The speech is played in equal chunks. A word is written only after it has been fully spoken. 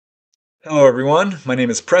Hello everyone, my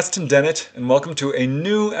name is Preston Dennett and welcome to a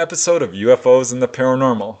new episode of UFOs and the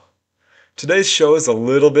Paranormal. Today's show is a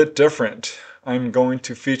little bit different. I'm going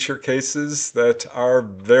to feature cases that are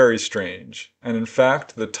very strange, and in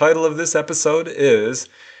fact the title of this episode is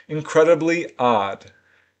Incredibly Odd: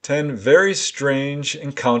 10 Very Strange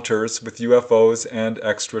Encounters with UFOs and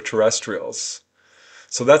Extraterrestrials.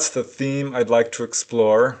 So that's the theme I'd like to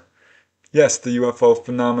explore. Yes, the UFO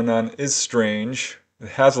phenomenon is strange. It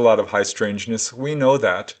has a lot of high strangeness, we know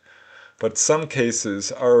that. But some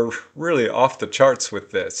cases are really off the charts with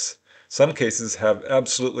this. Some cases have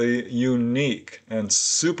absolutely unique and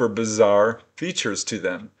super bizarre features to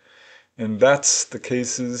them. And that's the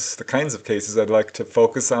kinds of cases I'd like to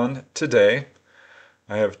focus on today.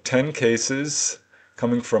 I have 10 cases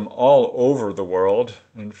coming from all over the world.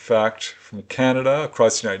 In fact, from Canada,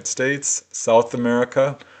 across the United States, South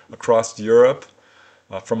America, across Europe,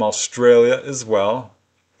 from Australia as well.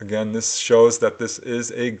 Again, this shows that this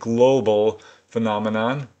is a global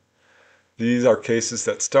phenomenon. These are cases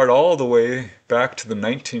that start all the way back to the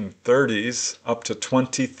 1930s up to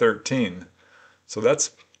 2013. So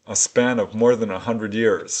that's a span of more than 100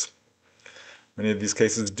 years. Many of these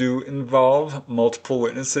cases do involve multiple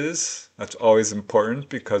witnesses. That's always important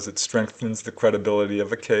because it strengthens the credibility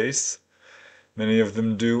of a case. Many of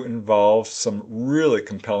them do involve some really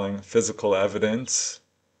compelling physical evidence.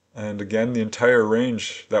 And again, the entire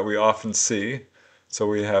range that we often see. So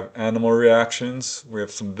we have animal reactions, we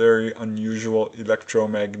have some very unusual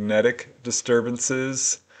electromagnetic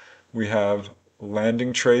disturbances, we have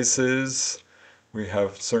landing traces, we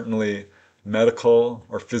have certainly medical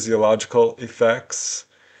or physiological effects,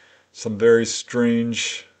 some very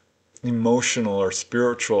strange emotional or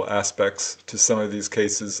spiritual aspects to some of these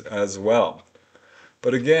cases as well.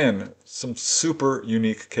 But again, some super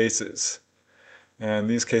unique cases. And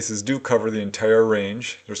these cases do cover the entire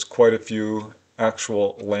range. There's quite a few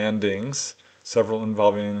actual landings, several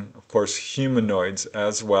involving, of course, humanoids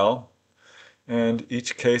as well. And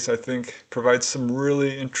each case, I think, provides some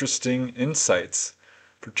really interesting insights,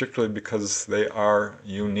 particularly because they are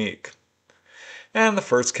unique. And the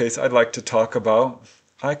first case I'd like to talk about,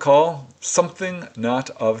 I call Something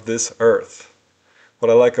Not of This Earth.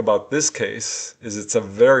 What I like about this case is it's a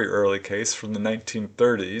very early case from the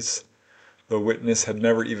 1930s. The witness had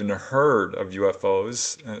never even heard of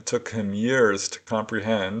UFOs, and it took him years to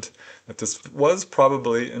comprehend that this was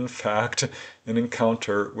probably, in fact, an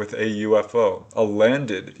encounter with a UFO, a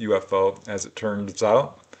landed UFO, as it turns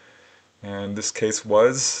out. And this case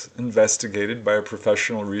was investigated by a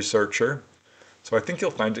professional researcher, so I think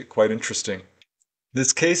you'll find it quite interesting.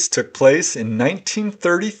 This case took place in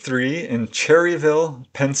 1933 in Cherryville,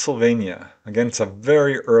 Pennsylvania. Again, it's a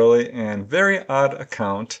very early and very odd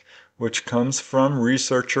account, which comes from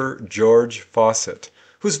researcher George Fawcett,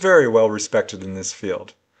 who's very well respected in this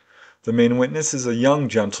field. The main witness is a young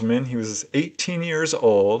gentleman. He was 18 years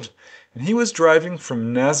old, and he was driving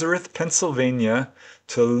from Nazareth, Pennsylvania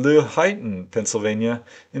to Lehighton, Pennsylvania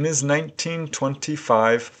in his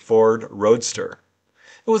 1925 Ford Roadster.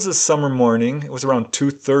 It was a summer morning. It was around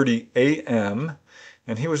 2:30 a.m.,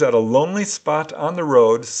 and he was at a lonely spot on the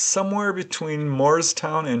road somewhere between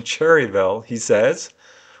Moorestown and Cherryville, he says,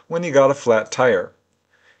 when he got a flat tire.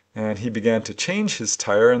 And he began to change his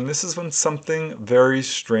tire, and this is when something very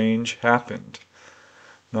strange happened.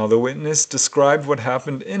 Now, the witness described what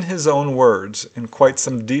happened in his own words in quite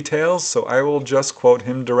some detail, so I will just quote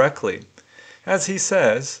him directly. As he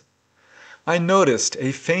says, "I noticed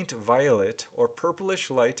a faint violet or purplish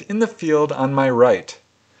light in the field on my right.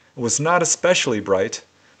 It was not especially bright,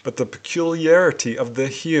 but the peculiarity of the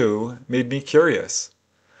hue made me curious.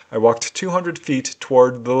 I walked 200 feet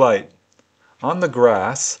toward the light. On the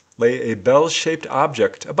grass lay a bell-shaped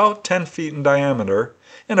object about 10 feet in diameter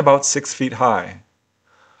and about 6 feet high.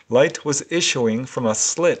 Light was issuing from a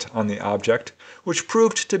slit on the object, which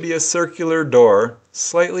proved to be a circular door,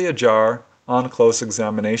 slightly ajar on close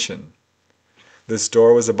examination. This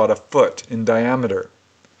door was about a foot in diameter.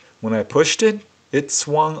 When I pushed it, it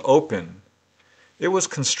swung open. It was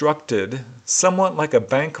constructed somewhat like a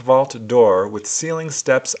bank vault door with ceiling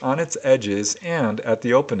steps on its edges and at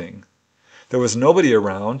the opening. There was nobody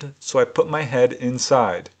around, so I put my head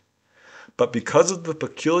inside. But because of the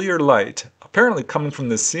peculiar light, apparently coming from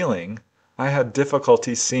the ceiling, I had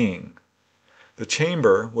difficulty seeing. The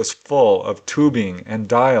chamber was full of tubing and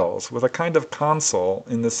dials with a kind of console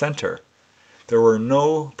in the center. There were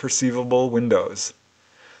no perceivable windows.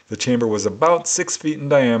 The chamber was about 6 feet in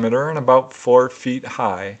diameter and about 4 feet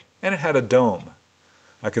high, and it had a dome.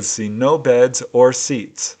 I could see no beds or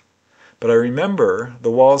seats, but I remember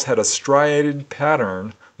the walls had a striated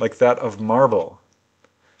pattern like that of marble.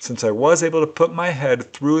 Since I was able to put my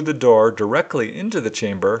head through the door directly into the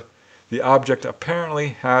chamber, the object apparently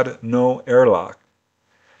had no airlock.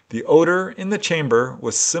 The odor in the chamber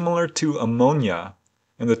was similar to ammonia,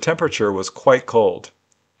 and the temperature was quite cold.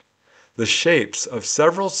 The shapes of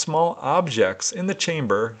several small objects in the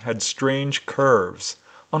chamber had strange curves,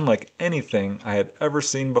 unlike anything I had ever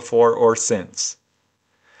seen before or since.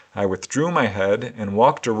 I withdrew my head and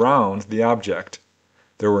walked around the object.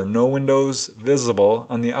 There were no windows visible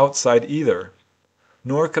on the outside either,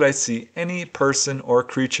 nor could I see any person or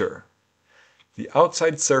creature. The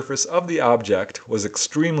outside surface of the object was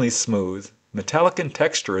extremely smooth, metallic in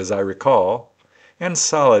texture as I recall, and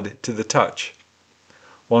solid to the touch.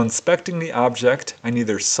 While inspecting the object, I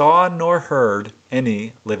neither saw nor heard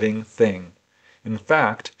any living thing. In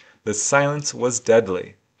fact, the silence was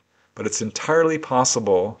deadly, but it's entirely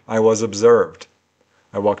possible I was observed.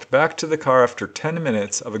 I walked back to the car after 10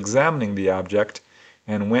 minutes of examining the object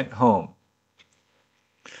and went home.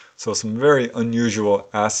 So some very unusual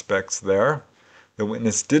aspects there. The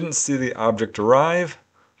witness didn't see the object arrive,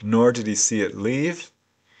 nor did he see it leave.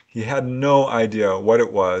 He had no idea what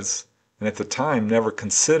it was, and at the time never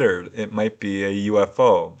considered it might be a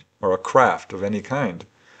UFO or a craft of any kind.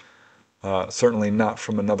 Certainly not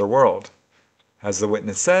from another world. As the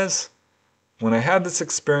witness says, "When I had this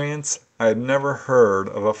experience, I had never heard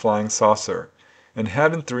of a flying saucer and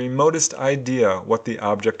hadn't the remotest idea what the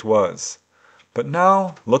object was. But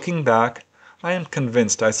now, looking back, I am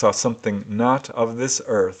convinced I saw something not of this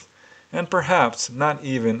earth, and perhaps not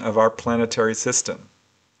even of our planetary system."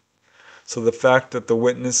 So the fact that the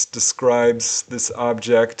witness describes this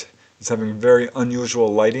object as having very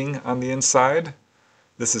unusual lighting on the inside,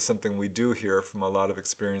 this is something we do hear from a lot of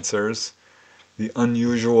experiencers. The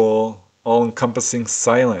unusual, all-encompassing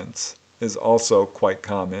silence is also quite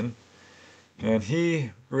common. And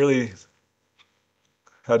he really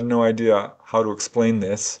had no idea how to explain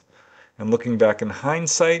this. And looking back in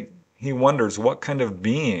hindsight, he wonders what kind of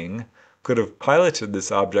being could have piloted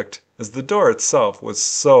this object, as the door itself was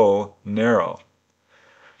so narrow.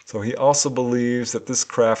 So he also believes that this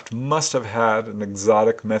craft must have had an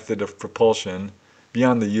exotic method of propulsion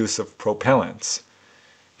beyond the use of propellants.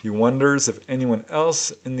 He wonders if anyone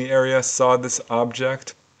else in the area saw this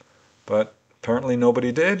object, but apparently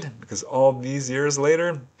nobody did, because all these years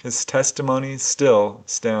later, his testimony still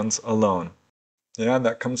stands alone. Yeah,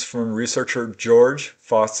 that comes from researcher George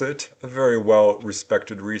Fawcett, a very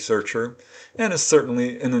well-respected researcher, and is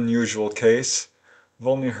certainly an unusual case. I've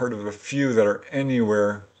only heard of a few that are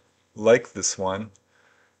anywhere like this one.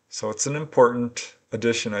 So it's an important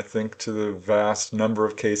addition, I think, to the vast number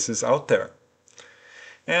of cases out there.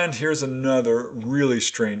 And here's another really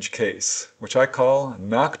strange case, which I call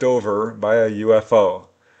knocked over by a UFO.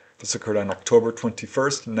 This occurred on October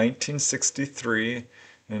 21st, 1963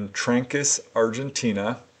 in Trancas,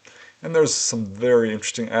 Argentina. And there's some very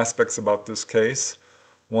interesting aspects about this case.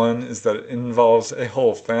 One is that it involves a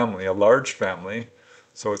whole family, a large family,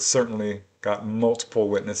 so it's certainly got multiple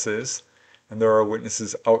witnesses. And there are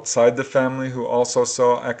witnesses outside the family who also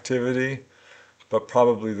saw activity. But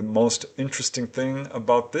probably the most interesting thing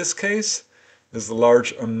about this case is the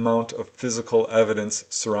large amount of physical evidence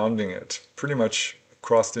surrounding it, pretty much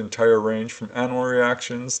across the entire range from animal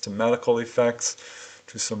reactions to medical effects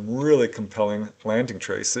to some really compelling landing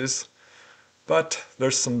traces. But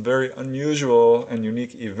there's some very unusual and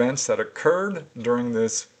unique events that occurred during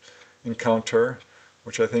this encounter,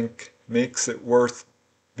 which I think makes it worth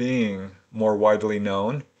being more widely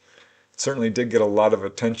known. It certainly did get a lot of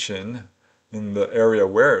attention in the area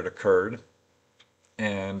where it occurred,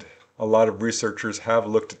 and a lot of researchers have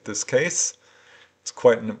looked at this case. It's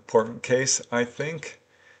quite an important case, I think,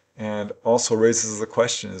 and also raises the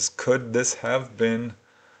question is, could this have been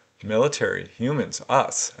military, humans,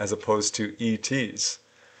 us, as opposed to ETs?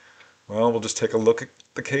 Well, we'll just take a look at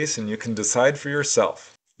the case and you can decide for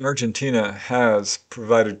yourself. Argentina has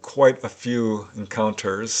provided quite a few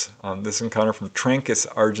encounters. This encounter from Trancas,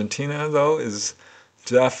 Argentina, though, is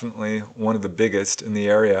definitely one of the biggest in the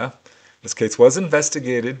area. This case was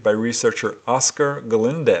investigated by researcher Oscar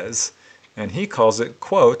Galindez, and he calls it,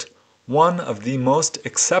 quote, one of the most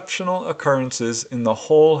exceptional occurrences in the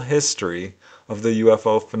whole history of the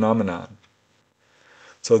UFO phenomenon.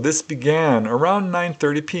 So this began around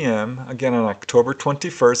 9:30 p.m., again on October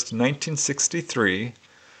 21st, 1963,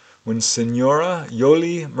 when Senora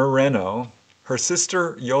Yoli Moreno, her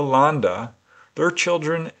sister Yolanda, their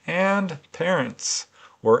children and parents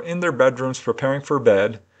were in their bedrooms preparing for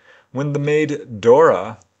bed when the maid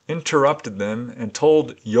Dora interrupted them and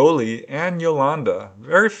told Yoli and Yolanda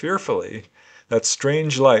very fearfully that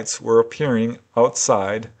strange lights were appearing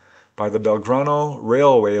outside by the Belgrano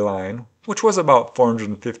railway line, which was about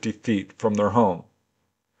 450 feet from their home.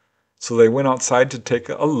 So they went outside to take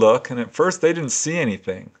a look, and at first they didn't see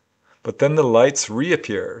anything. But then the lights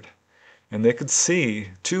reappeared, and they could see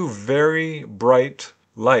two very bright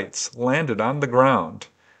lights landed on the ground.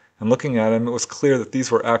 And looking at them, it was clear that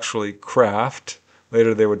these were actually craft.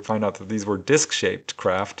 Later they would find out that these were disc-shaped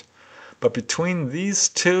craft. But between these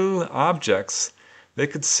two objects, they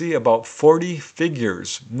could see about 40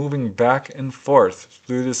 figures moving back and forth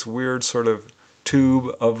through this weird sort of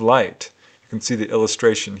tube of light. You can see the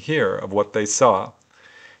illustration here of what they saw.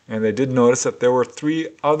 And they did notice that there were 3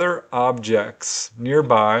 other objects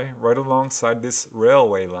nearby, right alongside this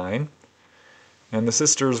railway line. And the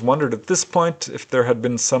sisters wondered at this point if there had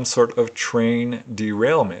been some sort of train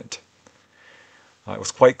derailment. It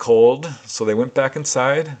was quite cold, so they went back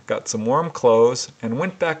inside, got some warm clothes, and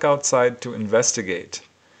went back outside to investigate.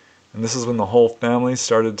 And this is when the whole family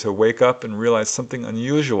started to wake up and realize something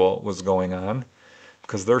unusual was going on,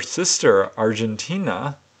 because their sister,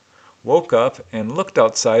 Argentina, woke up and looked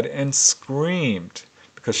outside and screamed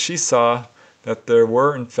because she saw that there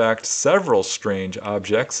were in fact several strange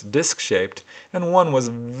objects, disc-shaped, and one was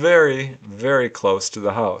very, very close to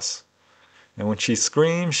the house. And when she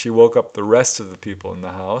screamed, she woke up the rest of the people in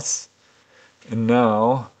the house. And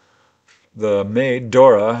now the maid,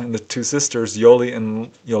 Dora, and the 2 sisters, Yoli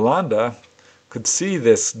and Yolanda, could see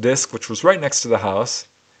this disc, which was right next to the house.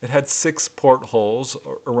 It had 6 portholes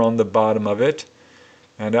around the bottom of it.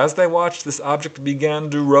 And as they watched, this object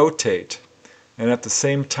began to rotate. And at the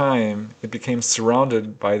same time, it became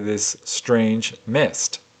surrounded by this strange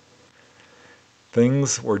mist.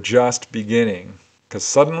 Things were just beginning, because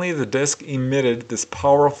suddenly the disc emitted this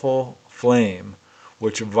powerful flame,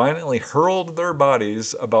 which violently hurled their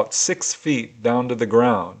bodies about 6 feet down to the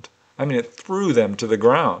ground. I mean, it threw them to the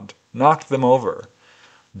ground, knocked them over.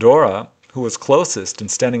 Dora, who was closest and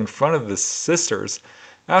standing in front of the sisters,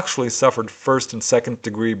 actually suffered 1st and 2nd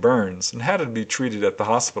degree burns and had to be treated at the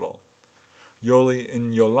hospital. Yoli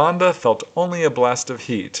and Yolanda felt only a blast of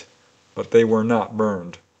heat, but they were not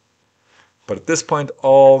burned. But at this point,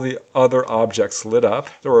 all the other objects lit up.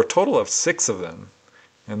 There were a total of 6 of them,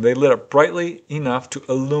 and they lit up brightly enough to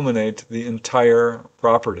illuminate the entire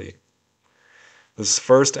property. This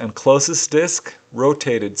first and closest disc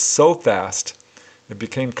rotated so fast it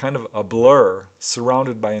became kind of a blur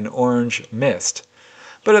surrounded by an orange mist.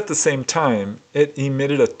 But at the same time, it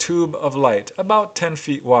emitted a tube of light about 10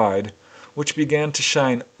 feet wide, which began to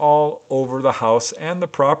shine all over the house and the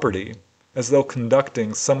property, as though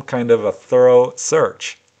conducting some kind of a thorough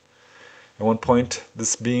search. At one point,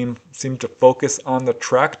 this beam seemed to focus on the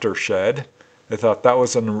tractor shed. They thought that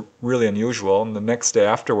was really unusual, and the next day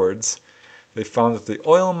afterwards, they found that the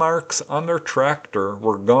oil marks on their tractor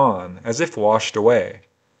were gone, as if washed away.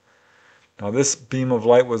 Now this beam of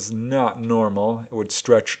light was not normal. It would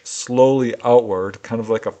stretch slowly outward, kind of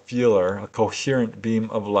like a feeler, a coherent beam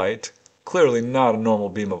of light. Clearly not a normal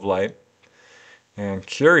beam of light. And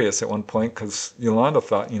curious at one point, because Yolanda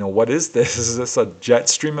thought, what is this? Is this a jet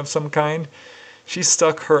stream of some kind? She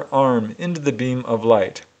stuck her arm into the beam of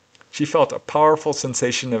light. She felt a powerful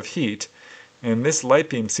sensation of heat, and this light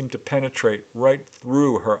beam seemed to penetrate right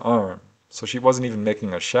through her arm, so she wasn't even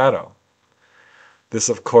making a shadow. This,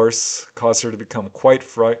 of course, caused her to become quite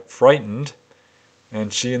frightened,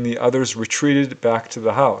 and she and the others retreated back to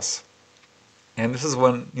the house. And this is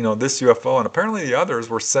when, this UFO and apparently the others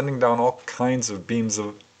were sending down all kinds of beams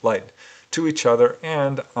of light to each other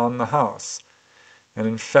and on the house. And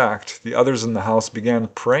in fact, the others in the house began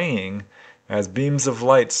praying as beams of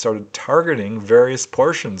light started targeting various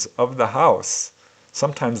portions of the house,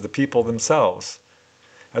 sometimes the people themselves.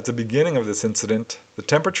 At the beginning of this incident, the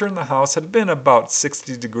temperature in the house had been about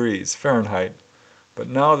 60 degrees Fahrenheit, but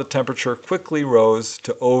now the temperature quickly rose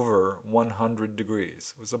to over 100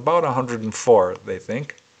 degrees. It was about 104, they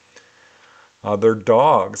think. Their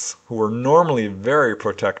dogs, who were normally very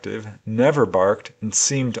protective, never barked and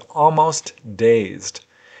seemed almost dazed.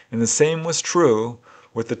 And the same was true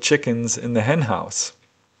with the chickens in the hen house.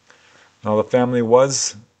 Now the family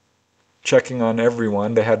was checking on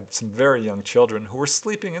everyone. They had some very young children who were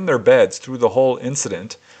sleeping in their beds through the whole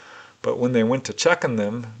incident. But when they went to check on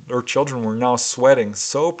them, their children were now sweating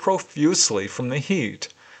so profusely from the heat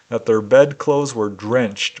that their bedclothes were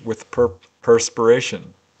drenched with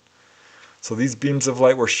perspiration. So these beams of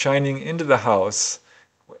light were shining into the house,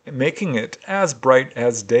 making it as bright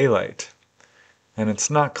as daylight. And it's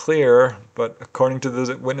not clear, but according to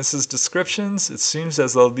the witnesses' descriptions, it seems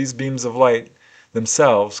as though these beams of light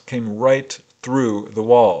themselves came right through the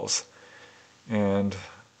walls. And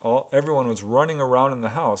everyone was running around in the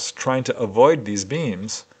house trying to avoid these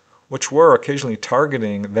beams, which were occasionally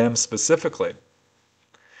targeting them specifically.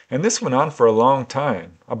 And this went on for a long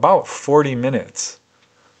time, about 40 minutes.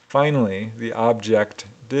 Finally, the object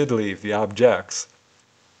did leave, the objects.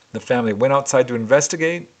 The family went outside to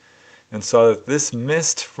investigate and saw that this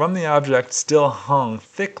mist from the object still hung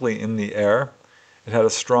thickly in the air. It had a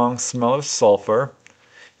strong smell of sulfur,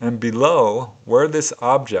 and below, where this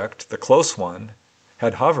object, the close one,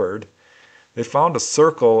 had hovered, they found a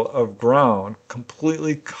circle of ground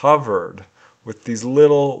completely covered with these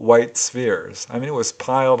little white spheres. I mean, it was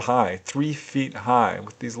piled high, 3 feet high,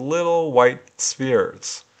 with these little white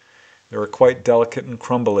spheres. They were quite delicate and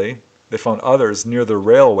crumbly. They found others near the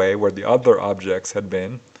railway where the other objects had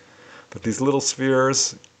been. But these little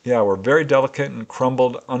spheres, were very delicate and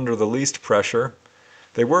crumbled under the least pressure.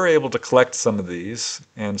 They were able to collect some of these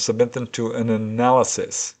and submit them to an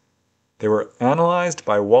analysis. They were analyzed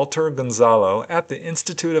by Walter Gonzalo at the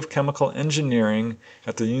Institute of Chemical Engineering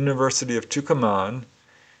at the University of Tucumán,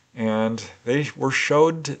 and they were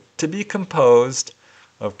showed to be composed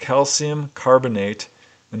of calcium carbonate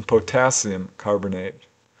and potassium carbonate.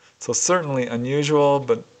 So certainly unusual,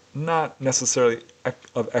 but not necessarily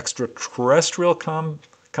of extraterrestrial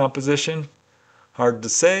composition. Hard to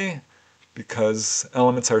say, because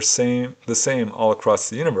elements are the same all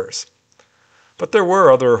across the universe. But there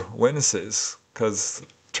were other witnesses, because it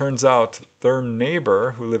turns out their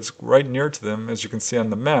neighbor, who lives right near to them, as you can see on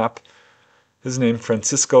the map, his name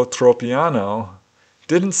Francisco Tropiano,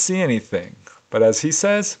 didn't see anything. But as he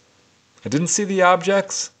says, I didn't see the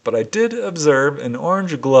objects, but I did observe an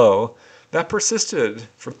orange glow that persisted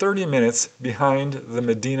for 30 minutes behind the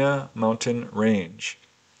Medina mountain range.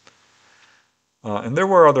 And there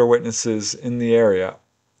were other witnesses in the area.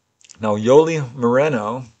 Now, Yoli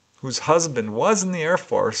Moreno, whose husband was in the Air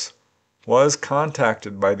Force, was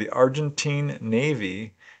contacted by the Argentine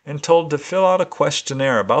Navy and told to fill out a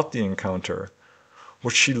questionnaire about the encounter,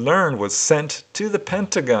 which she learned was sent to the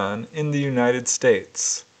Pentagon in the United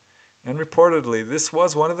States. And reportedly, this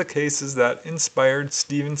was one of the cases that inspired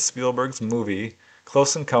Steven Spielberg's movie,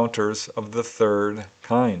 Close Encounters of the Third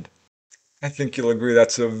Kind. I think you'll agree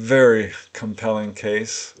that's a very compelling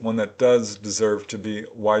case, one that does deserve to be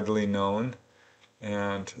widely known.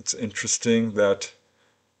 And it's interesting that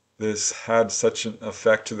this had such an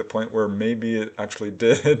effect to the point where maybe it actually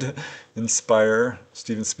did inspire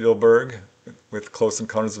Steven Spielberg with Close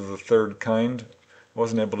Encounters of the Third Kind. I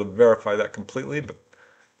wasn't able to verify that completely, but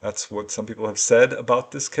that's what some people have said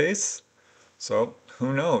about this case. So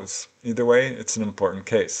who knows? Either way, it's an important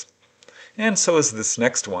case. And so is this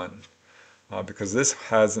next one, because this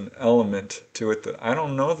has an element to it that I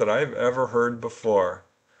don't know that I've ever heard before.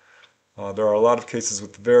 There are a lot of cases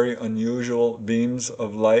with very unusual beams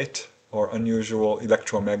of light or unusual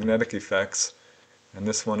electromagnetic effects. And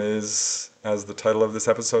this one is, as the title of this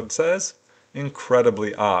episode says,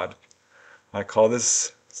 incredibly odd. I call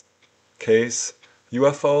this case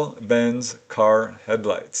UFO bends car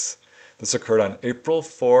headlights. This occurred on April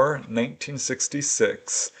 4,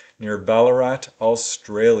 1966, near Ballarat,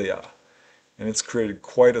 Australia. And it's created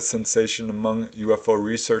quite a sensation among UFO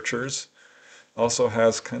researchers. Also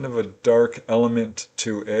has kind of a dark element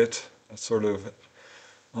to it, a sort of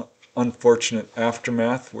unfortunate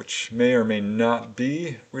aftermath, which may or may not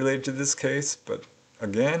be related to this case, but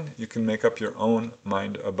again, you can make up your own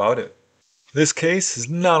mind about it. This case is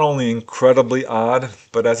not only incredibly odd,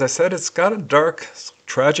 but as I said, it's got a dark,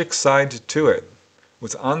 tragic side to it. It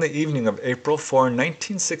was on the evening of April 4,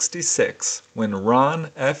 1966, when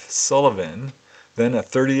Ron F. Sullivan, then a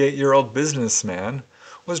 38-year-old businessman,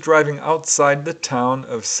 was driving outside the town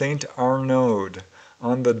of St. Arnaud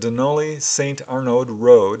on the Denali-St. Arnaud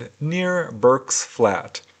Road near Burke's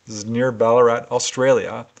Flat. This is near Ballarat,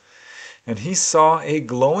 Australia. And he saw a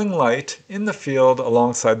glowing light in the field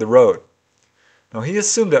alongside the road. Now, he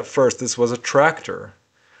assumed at first this was a tractor,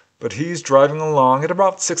 but he's driving along at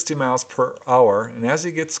about 60 miles per hour, and as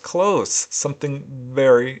he gets close, something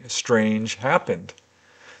very strange happened.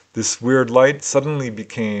 This weird light suddenly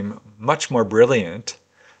became much more brilliant.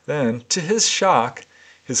 Then, to his shock,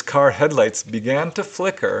 his car headlights began to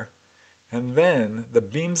flicker, and then the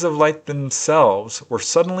beams of light themselves were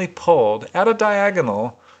suddenly pulled at a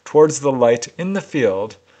diagonal towards the light in the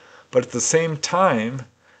field, but at the same time,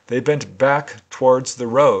 they bent back towards the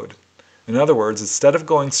road. In other words, instead of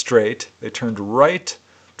going straight, they turned right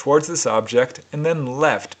towards this object and then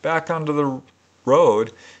left back onto the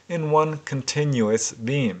road in one continuous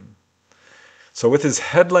beam. So with his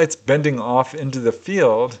headlights bending off into the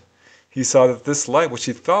field, he saw that this light, which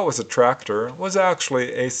he thought was a tractor, was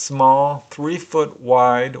actually a small 3-foot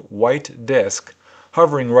wide white disc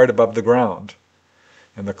hovering right above the ground.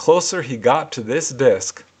 And the closer he got to this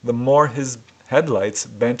disc, the more his headlights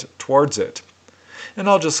bent towards it. And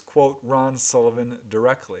I'll just quote Ron Sullivan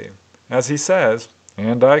directly, as he says,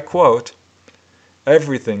 and I quote,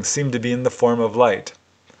 "Everything seemed to be in the form of light.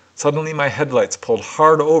 Suddenly my headlights pulled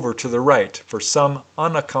hard over to the right for some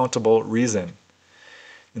unaccountable reason.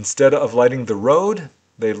 Instead of lighting the road,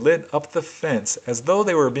 they lit up the fence as though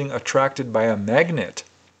they were being attracted by a magnet.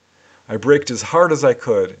 I braked as hard as I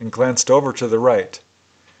could and glanced over to the right.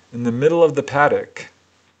 In the middle of the paddock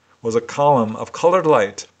was a column of colored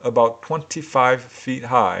light about 25 feet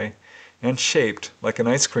high and shaped like an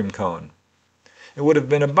ice cream cone. It would have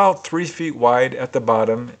been about 3 feet wide at the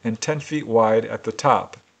bottom and 10 feet wide at the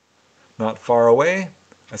top. Not far away,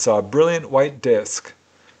 I saw a brilliant white disk,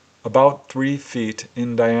 about 3 feet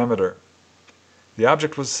in diameter. The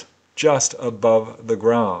object was just above the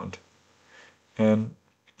ground, and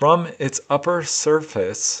from its upper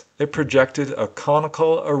surface it projected a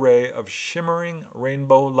conical array of shimmering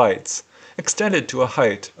rainbow lights extended to a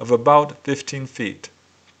height of about 15 feet.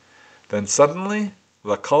 Then suddenly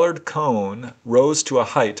the colored cone rose to a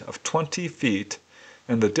height of 20 feet,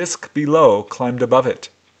 and the disk below climbed above it.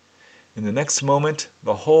 In the next moment,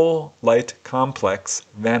 the whole light complex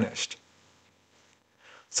vanished."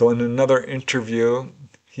 So in another interview,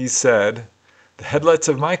 he said, "The headlights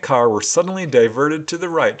of my car were suddenly diverted to the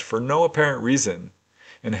right for no apparent reason,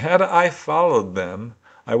 and had I followed them,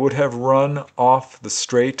 I would have run off the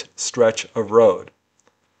straight stretch of road."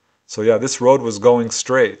 So yeah, this road was going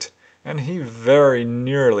straight, and he very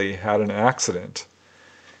nearly had an accident.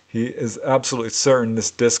 He is absolutely certain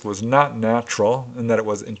this disc was not natural and that it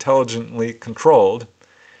was intelligently controlled,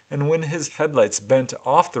 and when his headlights bent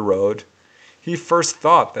off the road, he first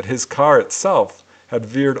thought that his car itself had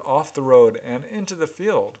veered off the road and into the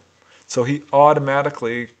field, so he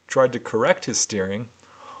automatically tried to correct his steering,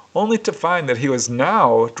 only to find that he was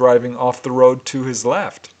now driving off the road to his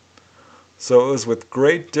left. So it was with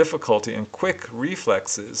great difficulty and quick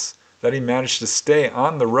reflexes that he managed to stay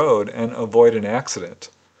on the road and avoid an accident.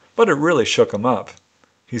 But it really shook him up.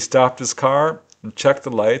 He stopped his car and checked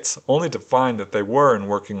the lights, only to find that they were in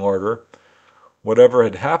working order. Whatever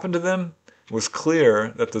had happened to them, it was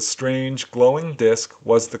clear that the strange glowing disc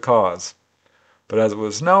was the cause. But as it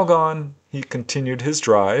was now gone, he continued his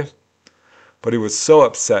drive. But he was so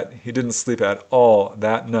upset he didn't sleep at all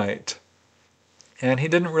that night. And he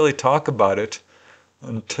didn't really talk about it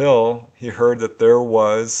until he heard that there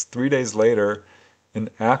was, 3 days later, an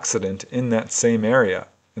accident in that same area.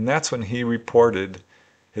 And that's when he reported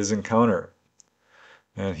his encounter.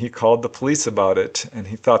 And he called the police about it, and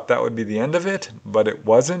he thought that would be the end of it, but it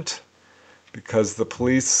wasn't, because the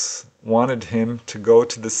police wanted him to go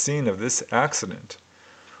to the scene of this accident,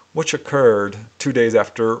 which occurred 2 days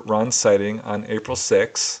after Ron's sighting on April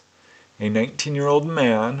 6. A 19-year-old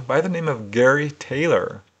man by the name of Gary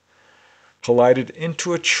Taylor collided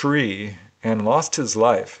into a tree and lost his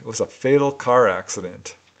life. It was a fatal car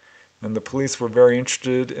accident. And the police were very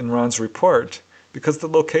interested in Ron's report because the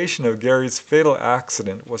location of Gary's fatal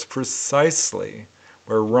accident was precisely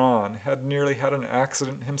where Ron had nearly had an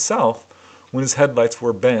accident himself when his headlights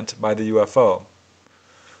were bent by the UFO.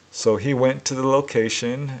 So he went to the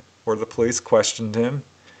location where the police questioned him,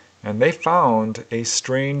 and they found a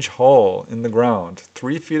strange hole in the ground,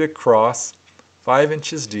 3 feet across, 5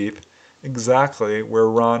 inches deep, exactly where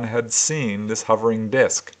Ron had seen this hovering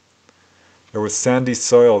disc. There was sandy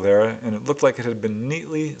soil there, and it looked like it had been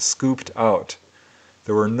neatly scooped out.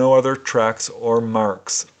 There were no other tracks or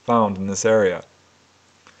marks found in this area.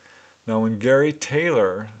 Now, when Gary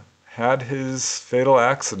Taylor had his fatal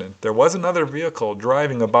accident, there was another vehicle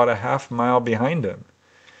driving about a half-mile behind him,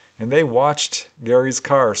 and they watched Gary's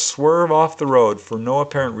car swerve off the road for no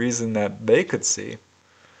apparent reason that they could see.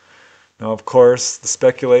 Now, of course, the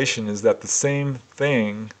speculation is that the same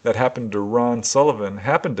thing that happened to Ron Sullivan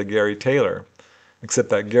happened to Gary Taylor, except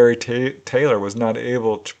that Gary Taylor was not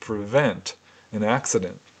able to prevent an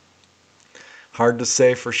accident. Hard to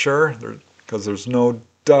say for sure, because there's no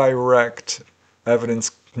direct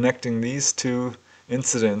evidence connecting these two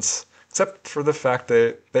incidents, except for the fact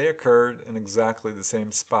that they occurred in exactly the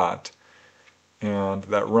same spot, and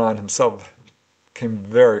that Ron himself came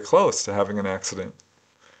very close to having an accident.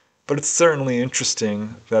 But it's certainly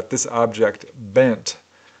interesting that this object bent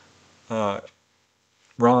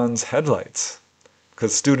Ron's headlights,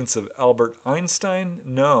 because students of Albert Einstein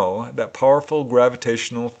know that powerful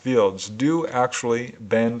gravitational fields do actually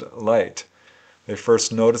bend light. They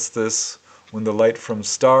first noticed this when the light from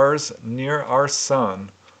stars near our sun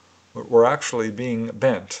were actually being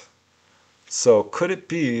bent. So could it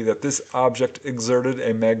be that this object exerted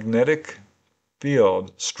a magnetic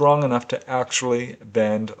field strong enough to actually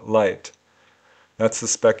bend light? That's the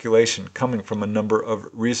speculation coming from a number of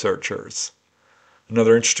researchers.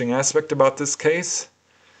 Another interesting aspect about this case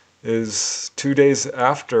is 2 days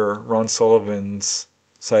after Ron Sullivan's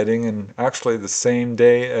sighting, and actually the same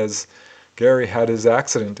day as Gary had his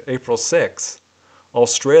accident, April 6th,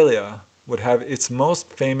 Australia would have its most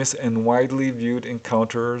famous and widely viewed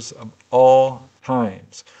encounters of all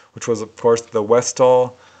times, which was of course the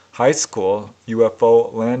Westall High School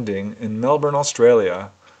UFO landing in Melbourne,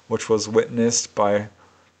 Australia, which was witnessed by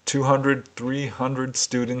 200, 300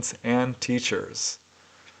 students and teachers.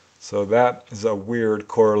 So that is a weird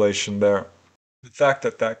correlation there. The fact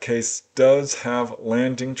that that case does have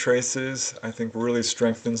landing traces, I think really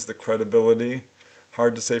strengthens the credibility.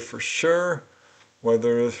 Hard to say for sure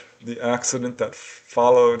whether the accident that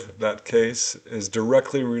followed that case is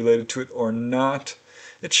directly related to it or not.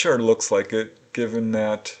 It sure looks like it, given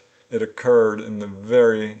that it occurred in the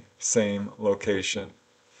very same location.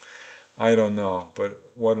 I don't know, but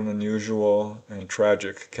what an unusual and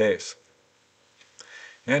tragic case.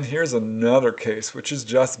 And here's another case which is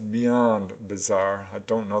just beyond bizarre. I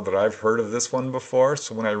don't know that I've heard of this one before,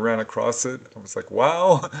 so when I ran across it, I was like,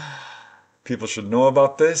 wow, people should know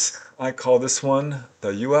about this. I call this one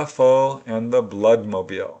the UFO and the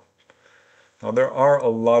Bloodmobile. Now, there are a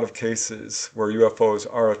lot of cases where UFOs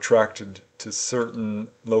are attracted to certain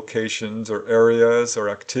locations or areas or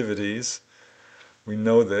activities. We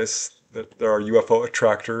know this, that there are UFO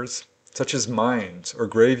attractors, such as mines or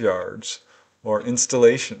graveyards or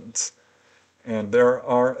installations. And there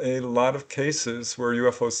are a lot of cases where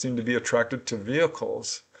UFOs seem to be attracted to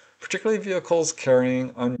vehicles, particularly vehicles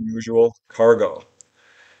carrying unusual cargo.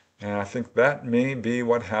 And I think that may be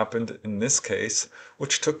what happened in this case,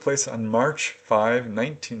 which took place on March 5,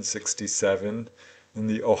 1967, in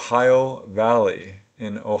the Ohio Valley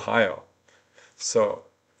in Ohio. So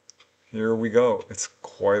here we go. It's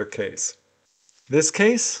quite a case. This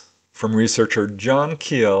case, from researcher John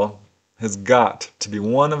Keel, has got to be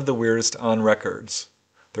one of the weirdest on records.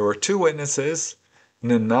 There were two witnesses,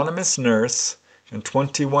 an anonymous nurse and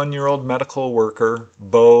 21-year-old medical worker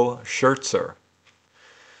Bo Schertzer.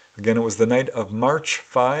 Again, it was the night of March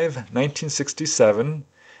 5, 1967,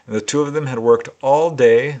 and the two of them had worked all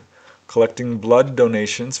day collecting blood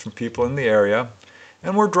donations from people in the area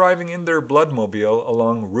and were driving in their bloodmobile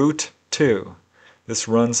along Route 2. This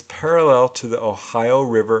runs parallel to the Ohio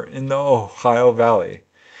River in the Ohio Valley,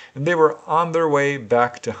 and they were on their way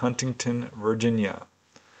back to Huntington, Virginia.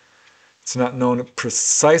 It's not known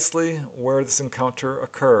precisely where this encounter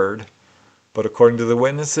occurred, but according to the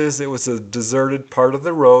witnesses, it was a deserted part of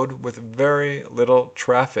the road with very little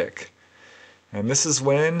traffic. And this is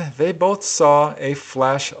when they both saw a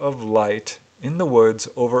flash of light in the woods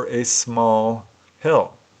over a small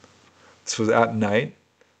hill. This was at night.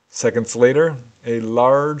 Seconds later, a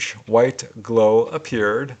large white glow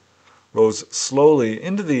appeared, rose slowly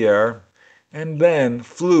into the air, and then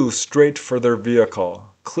flew straight for their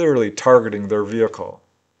vehicle, clearly targeting their vehicle.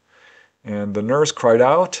 And the nurse cried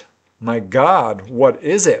out, "My God, what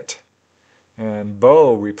is it?" And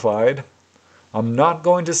Bo replied, "I'm not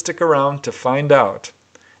going to stick around to find out."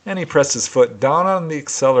 And he pressed his foot down on the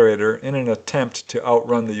accelerator in an attempt to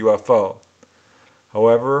outrun the UFO.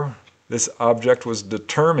 However, this object was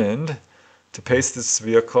determined to pace this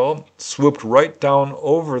vehicle, swooped right down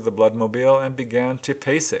over the bloodmobile and began to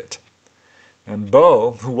pace it. And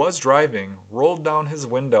Bo, who was driving, rolled down his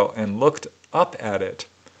window and looked up at it.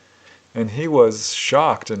 And he was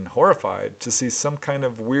shocked and horrified to see some kind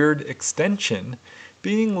of weird extension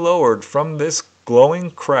being lowered from this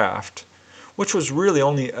glowing craft, which was really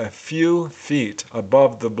only a few feet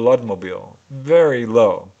above the bloodmobile, very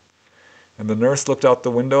low. And the nurse looked out the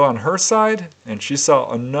window on her side, and she saw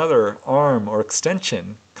another arm or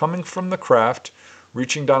extension coming from the craft,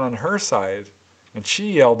 reaching down on her side, and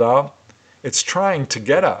she yelled out, "It's trying to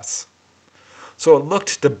get us." So it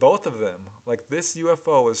looked to both of them like this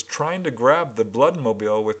UFO was trying to grab the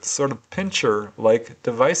bloodmobile with sort of pincher-like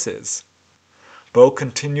devices. Bo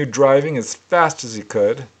continued driving as fast as he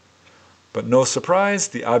could, but no surprise,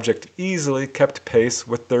 the object easily kept pace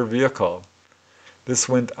with their vehicle. This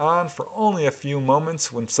went on for only a few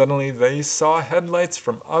moments when suddenly they saw headlights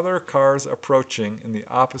from other cars approaching in the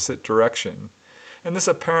opposite direction. And this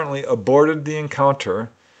apparently aborted the encounter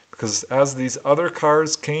because as these other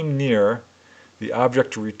cars came near, the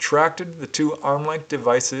object retracted the two arm-like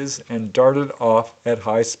devices and darted off at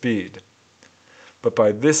high speed. But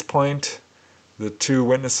by this point, the two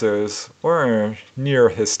witnesses were near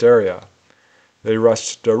hysteria. They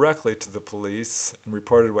rushed directly to the police and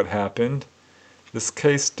reported what happened. This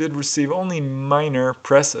case did receive only minor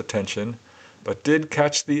press attention, but did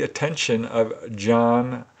catch the attention of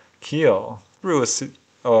John Keel, through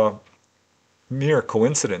a mere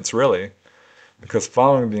coincidence, really, because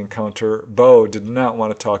following the encounter, Bo did not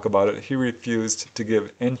want to talk about it. He refused to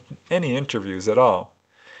give any interviews at all.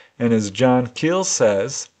 And as John Keel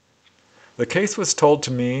says, the case was told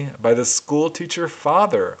to me by the school teacher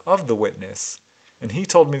father of the witness, and he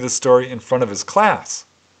told me the story in front of his class.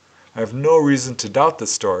 I have no reason to doubt the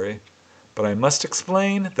story, but I must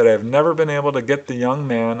explain that I have never been able to get the young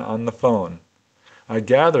man on the phone. I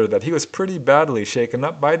gather that he was pretty badly shaken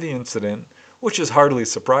up by the incident, which is hardly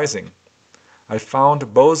surprising. I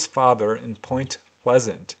found Bo's father in Point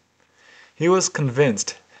Pleasant. He was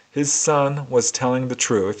convinced his son was telling the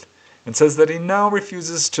truth and says that he now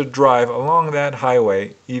refuses to drive along that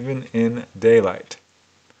highway even in daylight.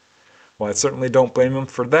 Well, I certainly don't blame him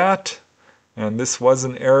for that. And this was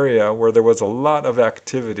an area where there was a lot of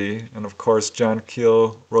activity. And of course, John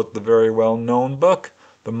Keel wrote the very well-known book,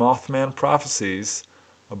 The Mothman Prophecies,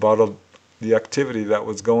 about the activity that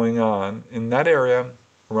was going on in that area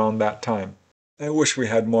around that time. I wish we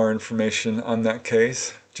had more information on that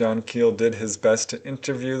case. John Keel did his best to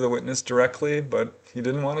interview the witness directly, but he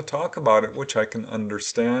didn't want to talk about it, which I can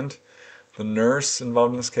understand. The nurse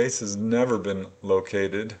involved in this case has never been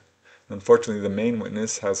located. Unfortunately, the main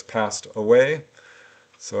witness has passed away,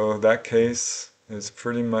 so that case is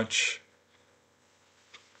pretty much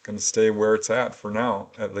going to stay where it's at for now,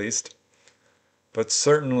 at least. But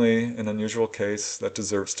certainly an unusual case that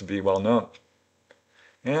deserves to be well known.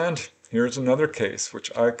 And here's another case,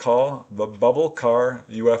 which I call the bubble car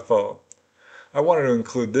UFO. I wanted to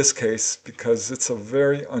include this case because it's a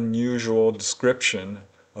very unusual description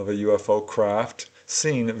of a UFO craft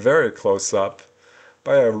seen very close up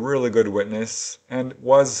by a really good witness and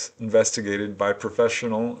was investigated by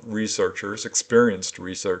professional researchers, experienced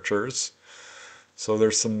researchers. So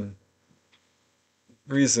there's some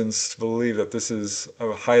reasons to believe that this is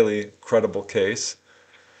a highly credible case.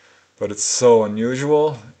 But it's so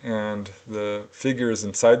unusual, and the figures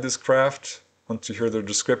inside this craft, once you hear their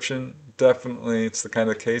description, definitely it's the kind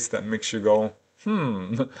of case that makes you go,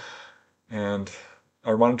 And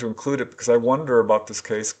I wanted to include it because I wonder about this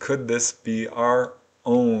case. Could this be our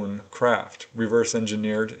own craft, reverse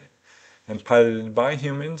engineered and piloted by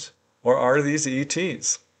humans, or are these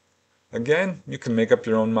ETs? Again, you can make up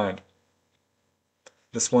your own mind.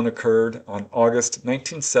 This one occurred on August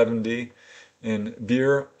 1970 in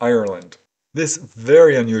Beer, Ireland. This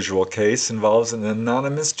very unusual case involves an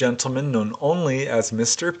anonymous gentleman known only as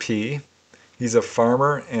Mr. P. He's a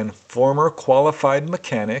farmer and former qualified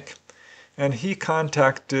mechanic, and he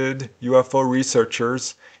contacted UFO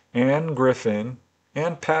researchers Anne Griffin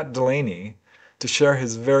and Pat Delaney to share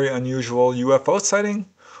his very unusual UFO sighting,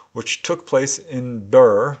 which took place in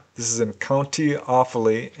Birr. This is in County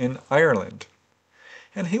Offaly in Ireland.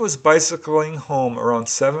 And he was bicycling home around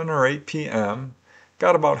 7 or 8 p.m.,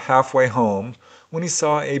 got about halfway home, when he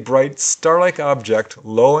saw a bright star-like object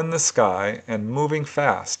low in the sky and moving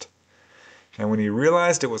fast. And when he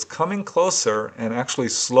realized it was coming closer and actually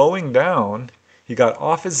slowing down, he got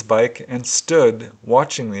off his bike and stood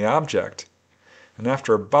watching the object. And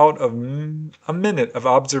after about a minute of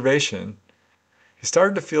observation, he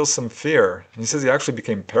started to feel some fear. And he says he actually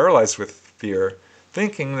became paralyzed with fear,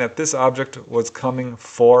 thinking that this object was coming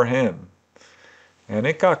for him. And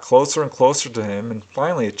it got closer and closer to him, and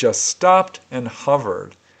finally it just stopped and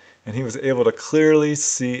hovered, and he was able to clearly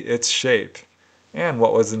see its shape and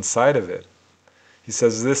what was inside of it. He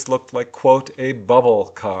says this looked like, quote, a bubble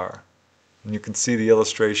car. And you can see the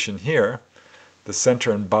illustration here. The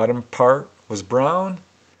center and bottom part was brown,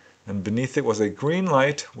 and beneath it was a green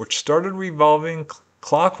light which started revolving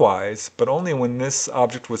clockwise, but only when this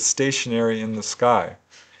object was stationary in the sky.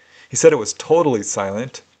 He said it was totally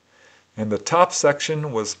silent, and the top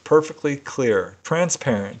section was perfectly clear,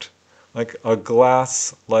 transparent, like a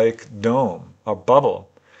glass-like dome, a bubble.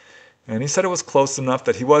 And he said it was close enough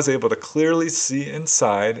that he was able to clearly see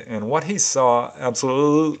inside, and what he saw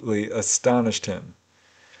absolutely astonished him.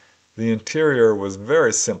 The interior was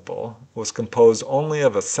very simple, was composed only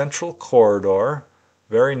of a central corridor,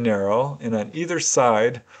 very narrow, and on either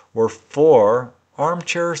side were 4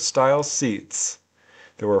 armchair-style seats.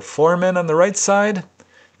 There were 4 men on the right side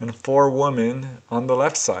and 4 women on the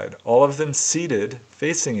left side, all of them seated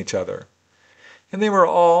facing each other. And they were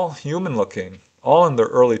all human-looking, all in their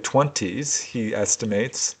early 20s, he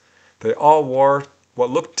estimates. They all wore what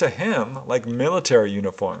looked to him like military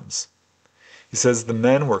uniforms. He says the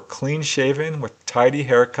men were clean-shaven with tidy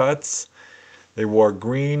haircuts. They wore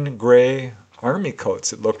green-gray army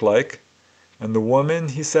coats, it looked like. And the woman,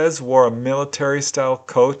 he says, wore a military-style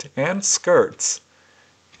coat and skirts.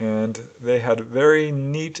 And they had very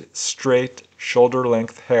neat, straight,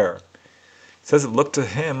 shoulder-length hair. says it looked to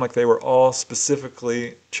him like they were all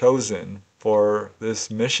specifically chosen for this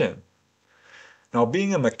mission. Now,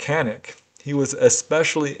 being a mechanic, he was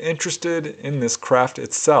especially interested in this craft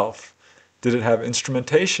itself. Did it have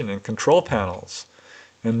instrumentation and control panels?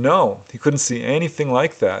 And no, he couldn't see anything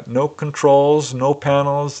like that. No controls, no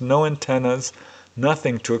panels, no antennas,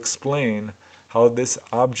 nothing to explain how this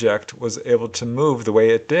object was able to move the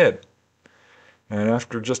way it did. And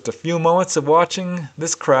after just a few moments of watching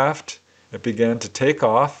this craft, it began to take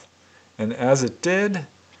off, and as it did,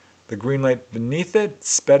 the green light beneath it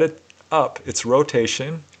sped it up its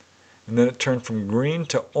rotation, and then it turned from green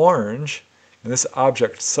to orange, and this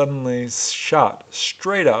object suddenly shot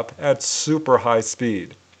straight up at super high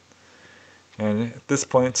speed. And at this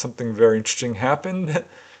point, something very interesting happened.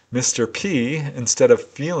 Mr. P, instead of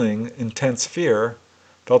feeling intense fear,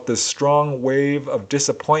 felt this strong wave of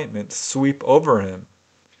disappointment sweep over him.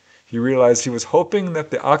 He realized he was hoping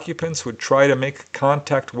that the occupants would try to make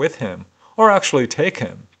contact with him, or actually take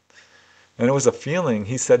him. And it was a feeling,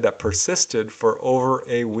 he said, that persisted for over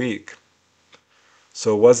a week.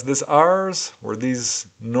 So was this ours? Were these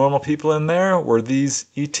normal people in there? Were these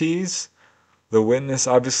ETs? The witness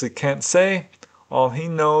obviously can't say. All he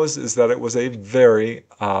knows is that it was a very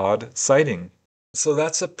odd sighting. So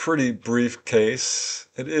that's a pretty brief case.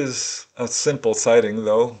 It is a simple sighting,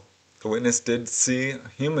 though. The witness did see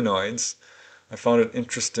humanoids. I found it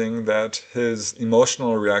interesting that his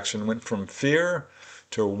emotional reaction went from fear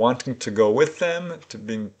to wanting to go with them to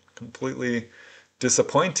being completely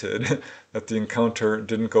disappointed that the encounter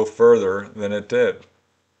didn't go further than it did.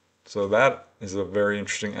 So that is a very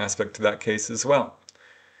interesting aspect to that case as well.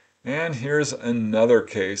 And here's another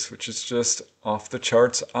case which is just off the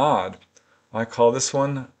charts odd. I call this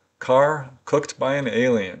one Car Cooked by an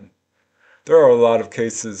Alien. There are a lot of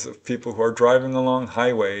cases of people who are driving along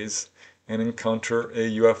highways and encounter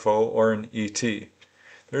a UFO or an ET.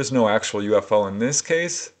 There's no actual UFO in this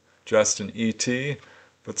case, just an ET,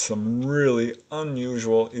 but some really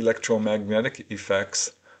unusual electromagnetic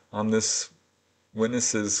effects on this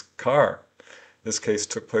witness's car. This case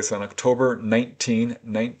took place on October 19,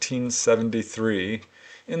 1973,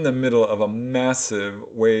 in the middle of a massive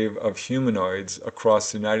wave of humanoids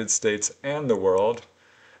across the United States and the world.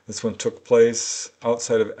 This one took place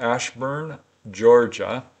outside of Ashburn,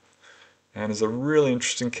 Georgia, and is a really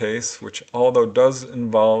interesting case, which although does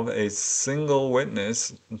involve a single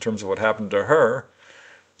witness in terms of what happened to her,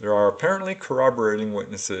 there are apparently corroborating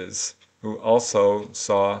witnesses who also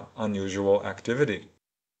saw unusual activity.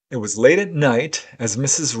 It was late at night as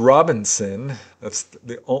Mrs. Robinson, that's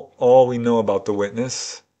all we know about the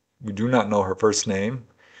witness, we do not know her first name,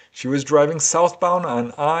 she was driving southbound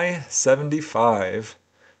on I-75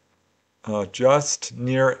 just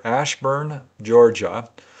near Ashburn, Georgia,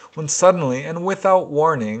 when suddenly and without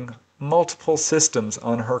warning, multiple systems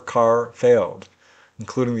on her car failed,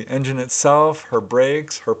 including the engine itself, her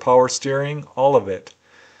brakes, her power steering, all of it.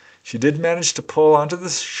 She did manage to pull onto the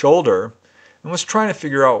shoulder and was trying to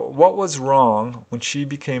figure out what was wrong when she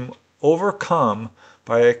became overcome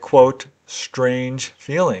by a, quote, strange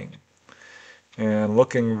feeling. And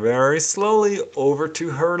looking very slowly over to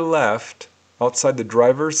her left, outside the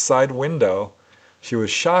driver's side window, she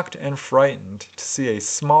was shocked and frightened to see a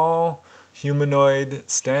small humanoid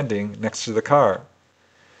standing next to the car.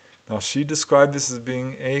 Now, she described this as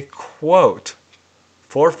being a, quote,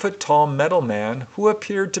 4-foot-tall metal man who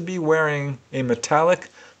appeared to be wearing a metallic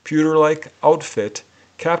pewter-like outfit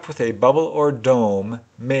capped with a bubble or dome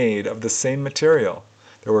made of the same material.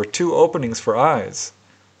 There were 2 openings for eyes.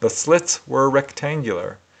 The slits were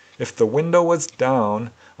rectangular. If the window was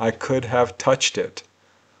down, I could have touched it.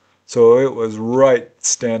 So it was right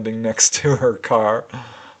standing next to her car. I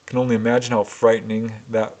can only imagine how frightening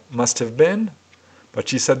that must have been. But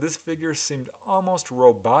she said this figure seemed almost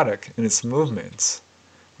robotic in its movements.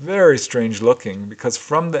 Very strange looking, because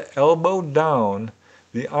from the elbow down,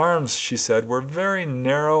 the arms, she said, were very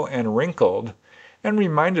narrow and wrinkled and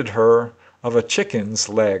reminded her of a chicken's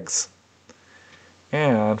legs.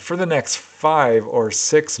 And for the next 5 or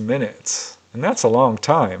 6 minutes, and that's a long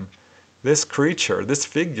time, this creature, this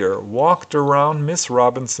figure, walked around Miss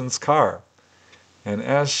Robinson's car. And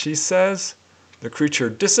as she says, the creature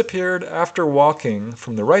disappeared after walking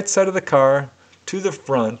from the right side of the car to the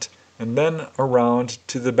front and then around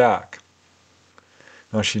to the back.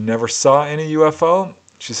 Now, she never saw any UFO.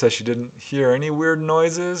 She says she didn't hear any weird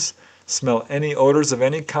noises, smell any odors of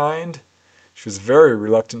any kind. She was very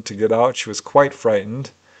reluctant to get out. She was quite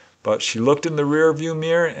frightened, but she looked in the rear view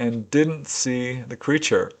mirror and didn't see the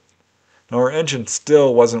creature. Now, her engine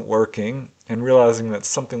still wasn't working, and realizing that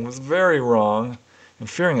something was very wrong and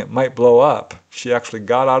fearing it might blow up, she actually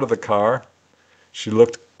got out of the car She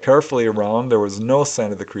looked carefully around. There was no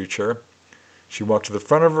sign of the creature. She walked to the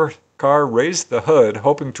front of her car, raised the hood,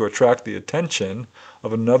 hoping to attract the attention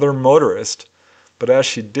of another motorist, but as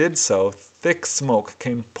she did so, thick smoke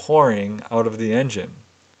came pouring out of the engine.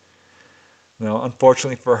 Now,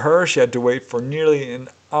 unfortunately for her, she had to wait for nearly an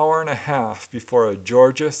hour and a half before a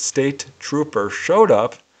Georgia state trooper showed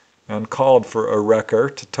up and called for a wrecker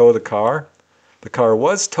to tow the car. The car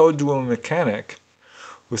was towed to a mechanic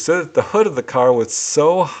who said that the hood of the car was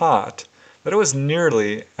so hot that it was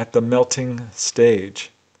nearly at the melting stage.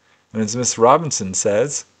 And as Miss Robinson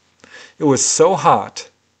says, it was so hot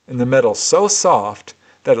and the metal so soft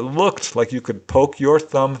that it looked like you could poke your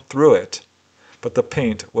thumb through it, but the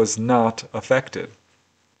paint was not affected.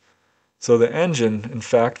 So the engine, in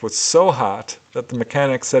fact, was so hot that the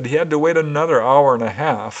mechanic said he had to wait another hour and a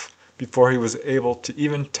half before he was able to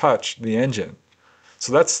even touch the engine.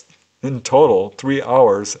 So that's in total 3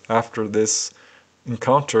 hours after this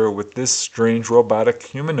encounter with this strange robotic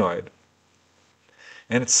humanoid.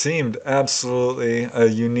 And it seemed absolutely a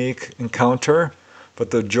unique encounter, but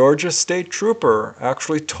the Georgia State Trooper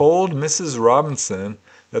actually told Mrs. Robinson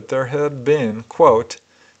that there had been, quote,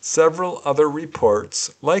 several other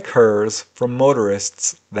reports like hers from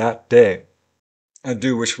motorists that day. I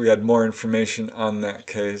do wish we had more information on that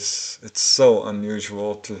case. It's so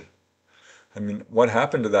unusual to, what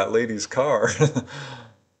happened to that lady's car?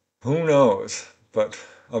 Who knows? But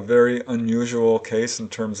a very unusual case in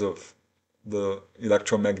terms of the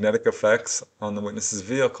electromagnetic effects on the witness's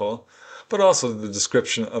vehicle, but also the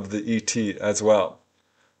description of the ET as well.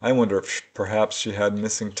 I wonder if perhaps she had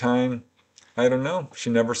missing time. I don't know. She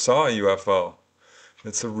never saw a UFO.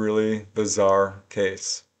 It's a really bizarre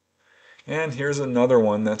case. And here's another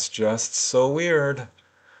one that's just so weird.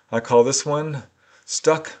 I call this one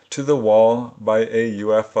Stuck to the Wall by a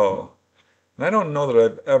UFO. And I don't know that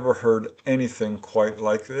I've ever heard anything quite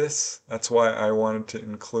like this. That's why I wanted to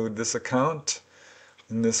include this account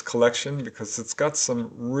in this collection, because it's got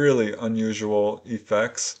some really unusual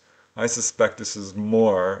effects. I suspect this is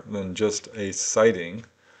more than just a sighting,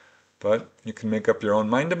 but you can make up your own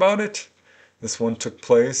mind about it. This one took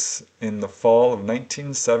place in the fall of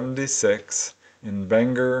 1976 in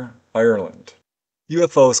Bangor, Ireland.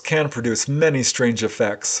 UFOs can produce many strange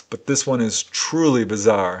effects, but this one is truly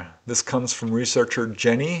bizarre. This comes from researcher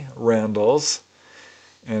Jenny Randalls,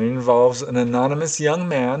 and it involves an anonymous young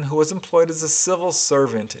man who was employed as a civil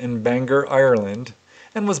servant in Bangor, Ireland,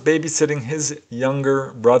 and was babysitting his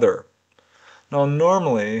younger brother. Now,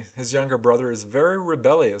 normally, his younger brother is very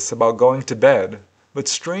rebellious about going to bed, but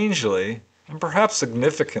strangely, and perhaps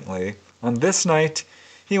significantly, on this night,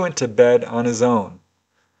 he went to bed on his own.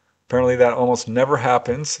 Apparently that almost never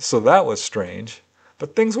happens, so that was strange.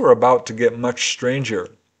 But things were about to get much stranger.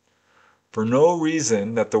 For no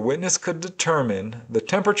reason that the witness could determine, the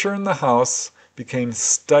temperature in the house became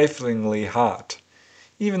stiflingly hot,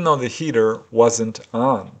 even though the heater wasn't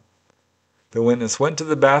on. The witness went to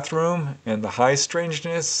the bathroom and the high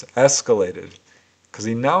strangeness escalated, because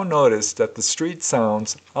he now noticed that the street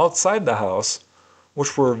sounds outside the house,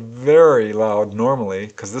 which were very loud normally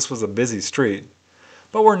because this was a busy street,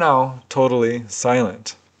 but were now totally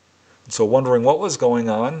silent. So wondering what was going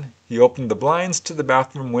on, he opened the blinds to the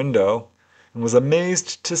bathroom window and was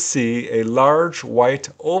amazed to see a large white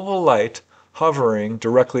oval light hovering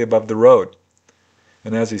directly above the road.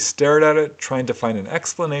 And as he stared at it, trying to find an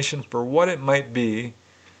explanation for what it might be,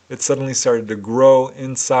 it suddenly started to grow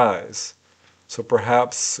in size. So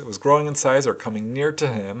perhaps it was growing in size or coming near to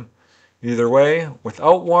him. Either way,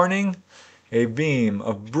 without warning, a beam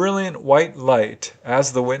of brilliant white light,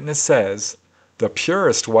 as the witness says, the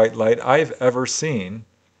purest white light I've ever seen,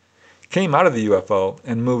 came out of the UFO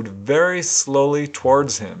and moved very slowly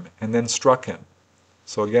towards him and then struck him.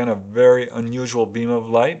 So again, a very unusual beam of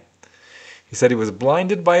light. He said he was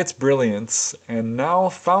blinded by its brilliance and now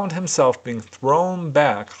found himself being thrown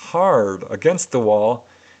back hard against the wall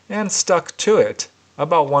and stuck to it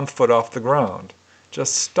about 1 foot off the ground,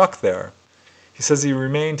 just stuck there. He says he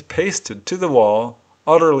remained pasted to the wall,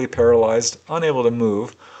 utterly paralyzed, unable to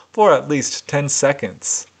move, for at least 10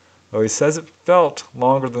 seconds, though he says it felt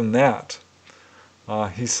longer than that.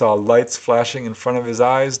 He saw lights flashing in front of his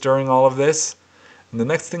eyes during all of this, and the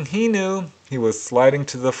next thing he knew, he was sliding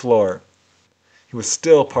to the floor. He was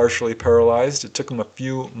still partially paralyzed. It took him a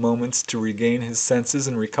few moments to regain his senses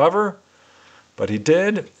and recover, but he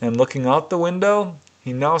did, and looking out the window,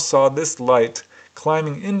 he now saw this light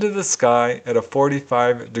climbing into the sky at a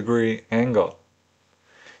 45-degree angle.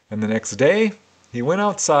 And the next day, he went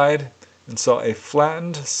outside and saw a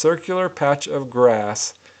flattened circular patch of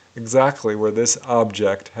grass exactly where this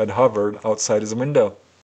object had hovered outside his window.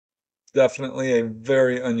 Definitely a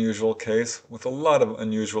very unusual case with a lot of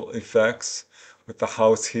unusual effects, with the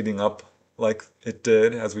house heating up like it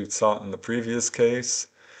did, as we saw in the previous case,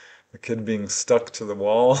 the kid being stuck to the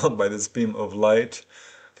wall by this beam of light.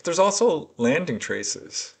 But there's also landing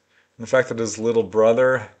traces. And the fact that his little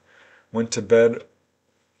brother went to bed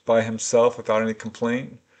by himself without any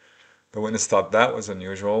complaint, the witness thought that was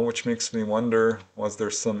unusual, which makes me wonder, was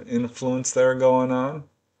there some influence there going on?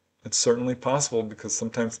 It's certainly possible because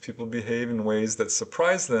sometimes people behave in ways that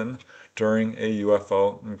surprise them during a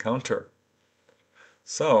UFO encounter.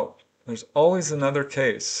 So, there's always another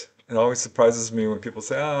case. It always surprises me when people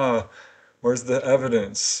say, where's the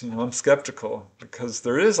evidence? I'm skeptical because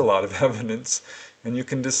there is a lot of evidence, and you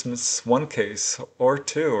can dismiss one case, or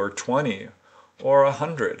two, or 20, or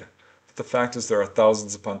 100. But the fact is there are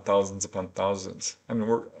thousands upon thousands upon thousands. I mean,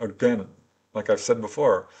 we're, again, like I've said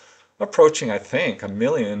before, approaching, I think, 1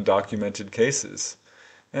 million documented cases.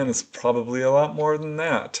 And it's probably a lot more than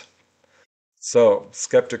that. So,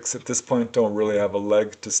 skeptics at this point don't really have a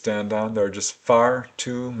leg to stand on. There are just far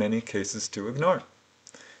too many cases to ignore.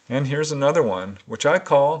 And here's another one, which I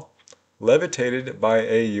call levitated by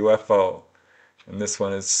a UFO. And this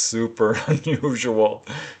one is super unusual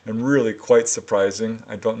and really quite surprising.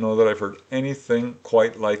 I don't know that I've heard anything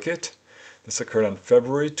quite like it. This occurred on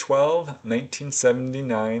February 12,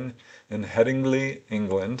 1979 in Headingley,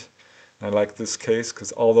 England. I like this case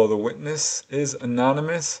because although the witness is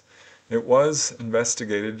anonymous, it was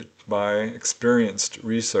investigated by experienced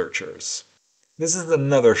researchers. This is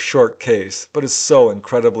another short case, but it's so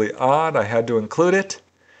incredibly odd I had to include it.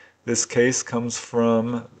 This case comes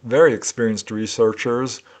from very experienced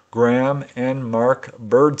researchers, Graham and Mark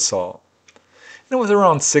Birdsall. And it was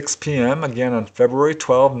around 6 p.m., again on February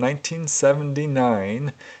 12,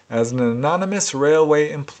 1979, as an anonymous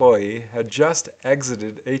railway employee had just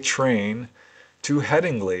exited a train to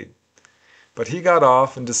Headingley. But he got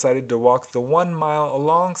off and decided to walk the 1 mile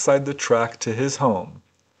alongside the track to his home.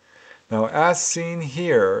 Now, as seen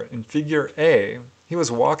here in figure A, he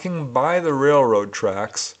was walking by the railroad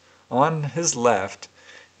tracks on his left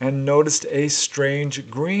and noticed a strange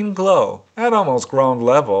green glow at almost ground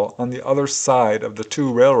level on the other side of the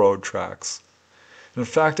two railroad tracks. In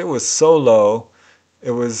fact, it was so low,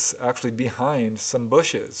 it was actually behind some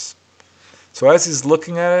bushes. So as he's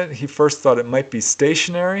looking at it, he first thought it might be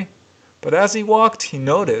stationary, but as he walked, he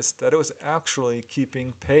noticed that it was actually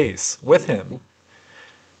keeping pace with him.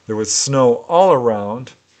 There was snow all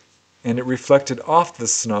around, and it reflected off the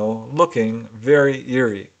snow, looking very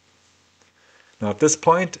eerie. Now at this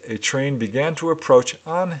point, a train began to approach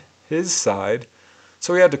on his side,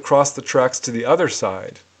 so he had to cross the tracks to the other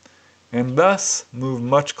side, and thus move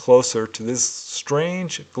much closer to this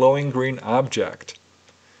strange glowing green object.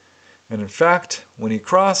 And in fact, when he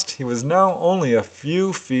crossed, he was now only a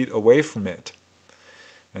few feet away from it.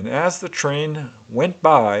 And as the train went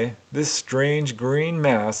by, this strange green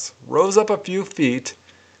mass rose up a few feet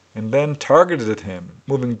and then targeted him,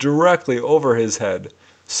 moving directly over his head,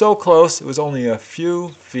 so close it was only a few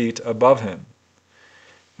feet above him.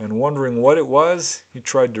 And wondering what it was, he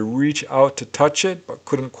tried to reach out to touch it, but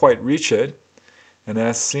couldn't quite reach it. And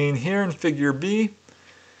as seen here in figure B,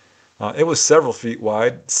 it was several feet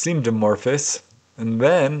wide, seemed amorphous, and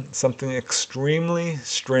then something extremely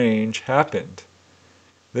strange happened.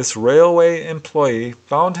 This railway employee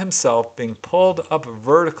found himself being pulled up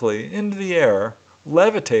vertically into the air,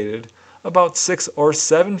 levitated about 6 or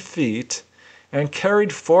 7 feet, and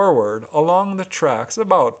carried forward along the tracks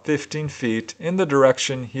about 15 feet in the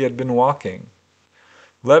direction he had been walking.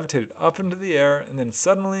 Levitated up into the air and then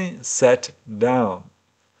suddenly set down.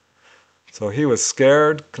 So he was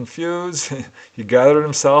scared, confused. He gathered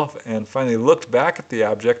himself and finally looked back at the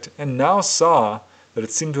object and now saw that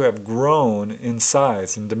it seemed to have grown in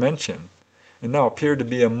size and dimension and now appeared to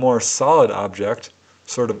be a more solid object,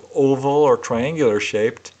 sort of oval or triangular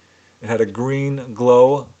shaped. It had a green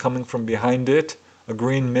glow coming from behind it, a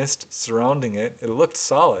green mist surrounding it. It looked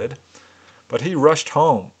solid, but he rushed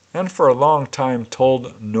home and for a long time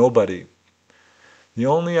told nobody. The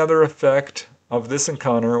only other effect of this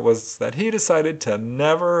encounter was that he decided to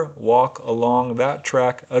never walk along that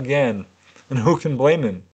track again. And who can blame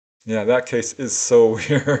him? Yeah, that case is so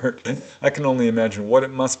weird. I can only imagine what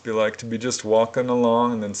it must be like to be just walking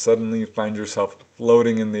along and then suddenly you find yourself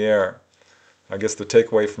floating in the air. I guess the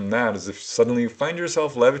takeaway from that is if suddenly you find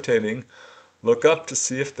yourself levitating, look up to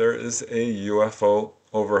see if there is a UFO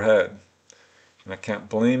overhead. And I can't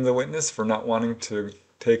blame the witness for not wanting to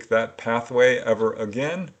take that pathway ever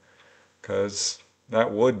again, because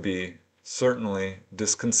that would be certainly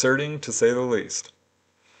disconcerting to say the least.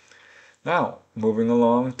 Now, moving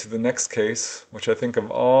along to the next case, which I think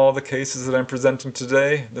of all the cases that I'm presenting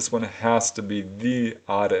today, this one has to be the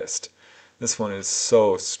oddest. This one is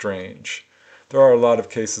so strange. There are a lot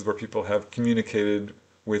of cases where people have communicated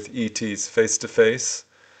with ETs face to face,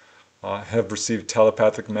 have received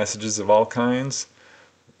telepathic messages of all kinds.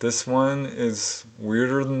 This one is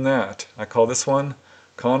weirder than that. I call this one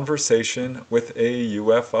Conversation with a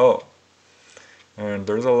UFO. And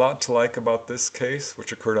there's a lot to like about this case,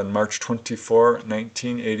 which occurred on March 24,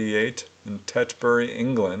 1988 in Tetbury,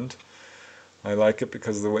 England. I like it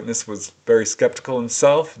because the witness was very skeptical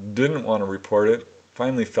himself, didn't want to report it,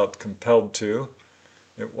 finally felt compelled to.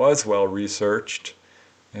 It was well researched,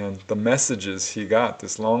 and the messages he got,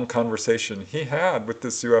 this long conversation he had with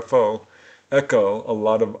this UFO, echo a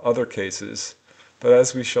lot of other cases. But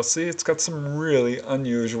as we shall see, it's got some really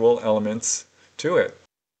unusual elements to it.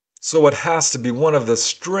 So what has to be one of the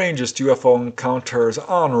strangest UFO encounters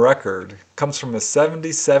on record comes from a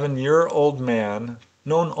 77-year-old man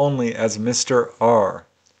known only as Mr. R.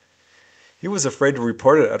 He was afraid to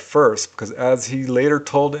report it at first because, as he later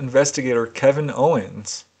told investigator Kevin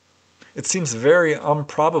Owens, it seems very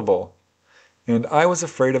improbable, and I was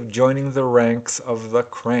afraid of joining the ranks of the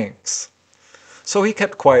cranks. So he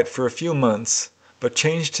kept quiet for a few months, but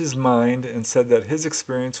changed his mind and said that his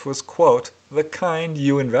experience was, quote, the kind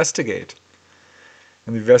you investigate.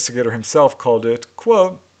 And the investigator himself called it,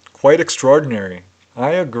 quote, quite extraordinary.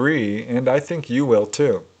 I agree, and I think you will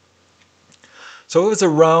too. So it was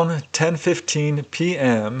around 10:15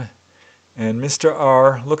 p.m., and Mr.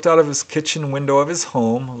 R looked out of his kitchen window of his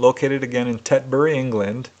home, located again in Tetbury,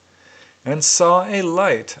 England, and saw a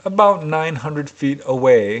light about 900 feet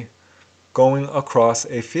away going across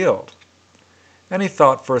a field. And he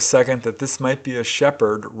thought for a second that this might be a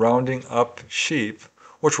shepherd rounding up sheep,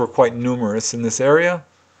 which were quite numerous in this area,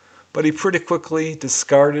 but he pretty quickly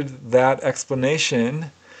discarded that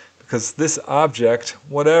explanation because this object,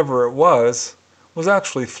 whatever it was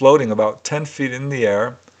actually floating about 10 feet in the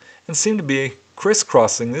air and seemed to be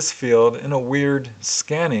crisscrossing this field in a weird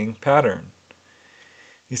scanning pattern.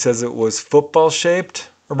 He says it was football-shaped,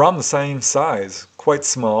 around the same size, quite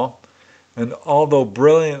small, and although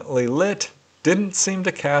brilliantly lit, didn't seem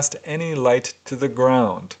to cast any light to the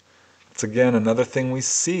ground. It's again another thing we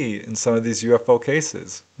see in some of these UFO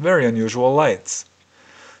cases. Very unusual lights.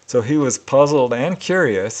 So he was puzzled and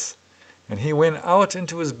curious, and he went out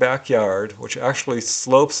into his backyard, which actually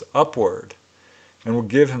slopes upward, and will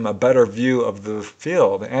give him a better view of the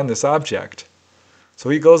field and this object.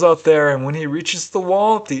 So he goes out there, and when he reaches the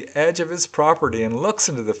wall at the edge of his property and looks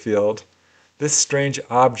into the field, this strange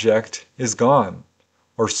object is gone.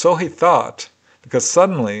 Or so he thought, because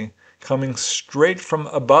suddenly, coming straight from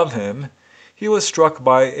above him, he was struck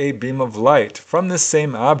by a beam of light from this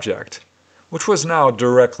same object, which was now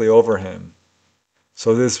directly over him.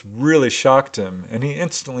 So this really shocked him, and he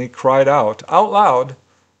instantly cried out loud,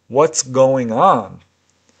 "What's going on?"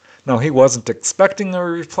 Now he wasn't expecting a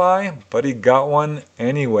reply, but he got one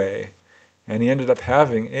anyway, and he ended up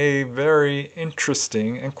having a very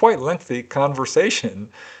interesting and quite lengthy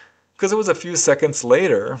conversation. Because it was a few seconds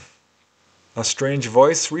later, a strange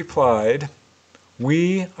voice replied,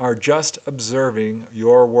 "We are just observing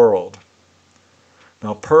your world."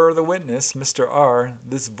 Now, per the witness, Mr. R,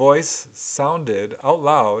 this voice sounded out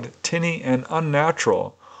loud, tinny and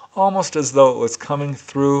unnatural, almost as though it was coming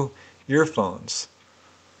through earphones.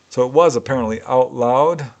 So it was apparently out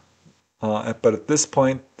loud, but at this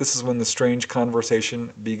point, this is when the strange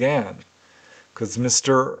conversation began. Because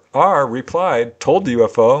Mr. R replied, told the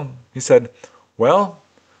UFO, he said, "Well,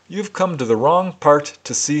 you've come to the wrong part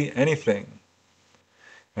to see anything."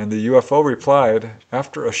 And the UFO replied,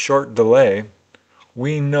 after a short delay,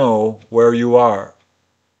 "We know where you are."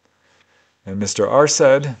 And Mr. R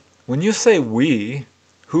said, "When you say we,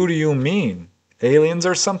 who do you mean? Aliens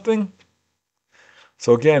or something?"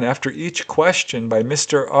 So again, after each question by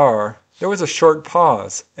Mr. R, there was a short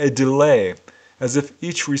pause, a delay, as if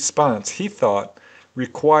each response, he thought,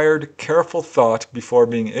 required careful thought before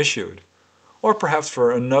being issued, or perhaps for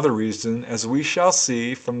another reason, as we shall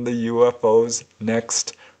see from the UFO's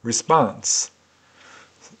next response.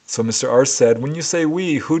 So Mr. R said, "When you say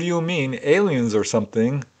we, who do you mean, aliens or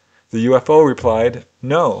something?" The UFO replied,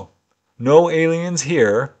 "No, no aliens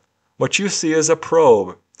here. What you see is a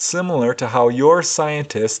probe, similar to how your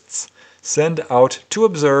scientists send out to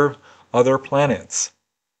observe other planets."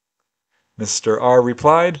 Mr. R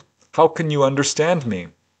replied, "How can you understand me?"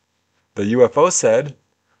 The UFO said,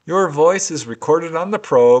 "Your voice is recorded on the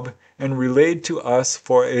probe and relayed to us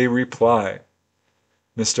for a reply."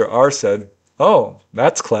 Mr. R said, "Oh,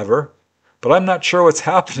 that's clever, but I'm not sure what's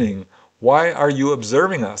happening. Why are you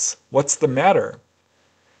observing us? What's the matter?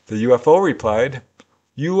 The UFO replied,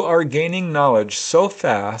 "You are gaining knowledge so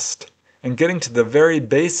fast and getting to the very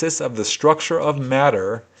basis of the structure of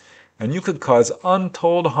matter, and you could cause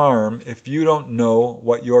untold harm if you don't know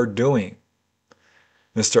what you're doing."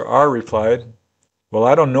 Mr. R replied, "Well,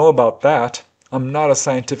 I don't know about that. I'm not a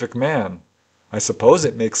scientific man. I suppose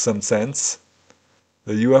it makes some sense."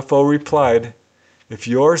 The UFO replied, "If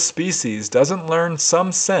your species doesn't learn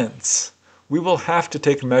some sense, we will have to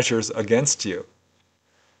take measures against you."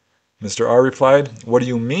 Mr. R replied, "What do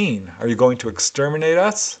you mean? Are you going to exterminate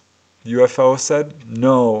us?" The UFO said,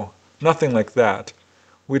 "No, nothing like that.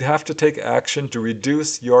 We'd have to take action to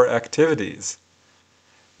reduce your activities."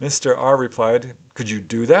 Mr. R replied, "Could you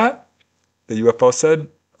do that?" The UFO said,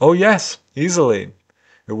 "Oh yes, easily.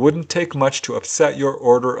 It wouldn't take much to upset your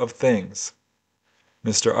order of things."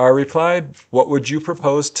 Mr. R replied, "What would you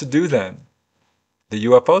propose to do then?" The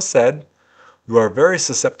UFO said, "You are very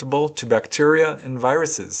susceptible to bacteria and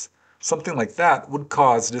viruses. Something like that would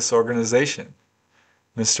cause disorganization."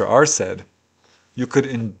 Mr. R said, "You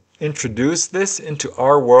could introduce this into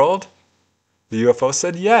our world?" The UFO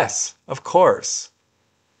said, "Yes, of course."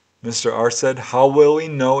 Mr. R said, "How will we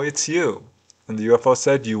know it's you?" And the UFO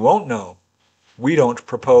said, "You won't know. We don't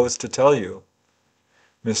propose to tell you."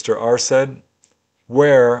 Mr. R said,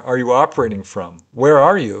 "Where are you operating from? Where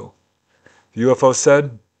are you?" The UFO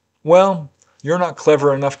said, "Well, you're not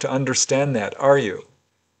clever enough to understand that, are you?"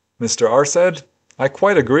 Mr. R said, "I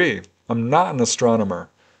quite agree. I'm not an astronomer.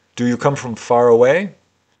 Do you come from far away?"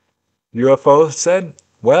 The UFO said,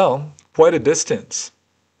 "Well, quite a distance."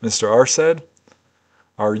 Mr. R said,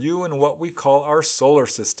 "Are you in what we call our solar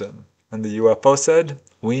system?" And the UFO said,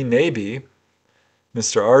 "We may be."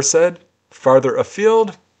 Mr. R said, "Farther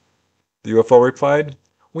afield?" The UFO replied,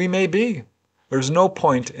 "We may be. There's no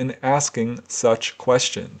point in asking such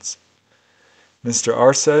questions." Mr.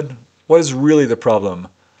 R said, "What is really the problem?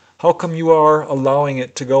 How come you are allowing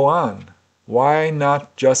it to go on? Why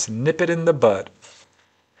not just nip it in the bud?"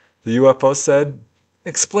 The UFO said,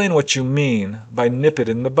 "Explain what you mean by nip it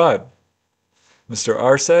in the bud." Mr.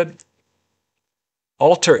 R said,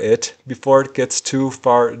 "Alter it before it gets too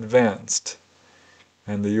far advanced."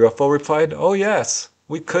 And the UFO replied, "Oh yes,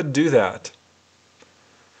 we could do that."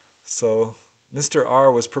 So Mr.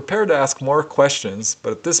 R was prepared to ask more questions,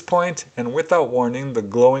 but at this point, and without warning, the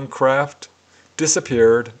glowing craft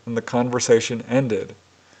disappeared and the conversation ended.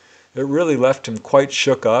 It really left him quite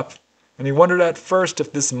shook up, and he wondered at first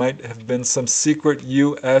if this might have been some secret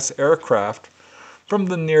U.S. aircraft from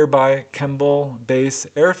the nearby Kemble Base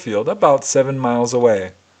airfield about 7 miles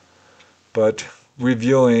away. But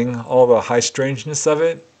reviewing all the high strangeness of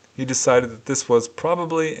it, he decided that this was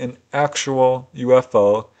probably an actual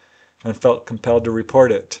UFO and felt compelled to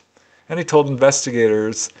report it. And he told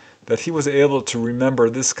investigators that he was able to remember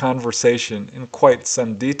this conversation in quite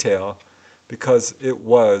some detail because it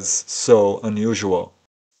was so unusual.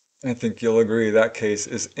 I think you'll agree that case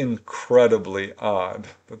is incredibly odd,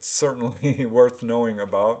 but certainly worth knowing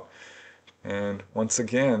about. And once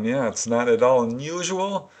again, yeah, it's not at all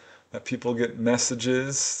unusual that people get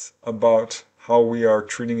messages about how we are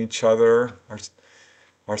treating each other,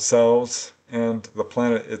 ourselves, and the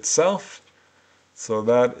planet itself. So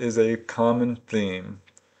that is a common theme.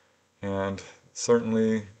 And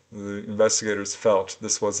certainly the investigators felt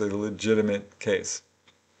this was a legitimate case.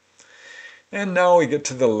 And now we get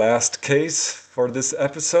to the last case for this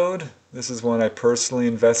episode. This is one I personally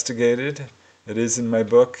investigated. It is in my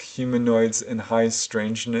book, Humanoids and High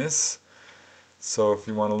Strangeness. So if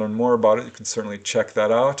you want to learn more about it, you can certainly check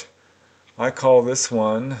that out. I call this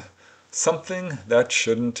one Something That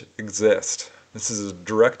Shouldn't Exist. This is a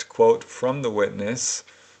direct quote from the witness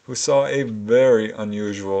who saw a very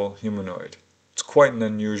unusual humanoid. It's quite an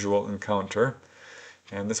unusual encounter.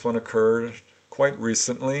 And this one occurred quite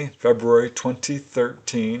recently, February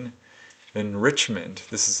 2013, in Richmond.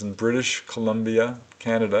 This is in British Columbia,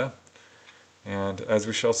 Canada. And as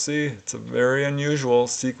we shall see, it's a very unusual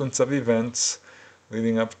sequence of events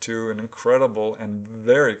leading up to an incredible and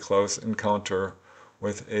very close encounter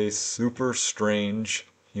with a super strange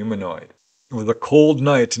humanoid. It was a cold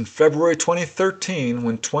night in February 2013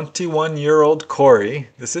 when 21-year-old Corey,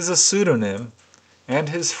 this is a pseudonym, and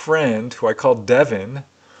his friend, who I call Devin,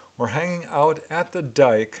 were hanging out at the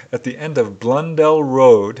dike at the end of Blundell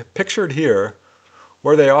Road, pictured here,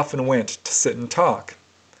 where they often went to sit and talk.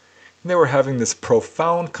 And they were having this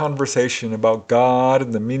profound conversation about God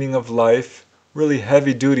and the meaning of life, really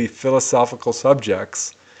heavy-duty philosophical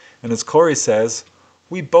subjects. And as Corey says,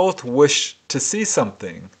 we both wished to see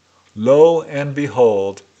something. Lo and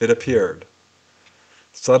behold, it appeared.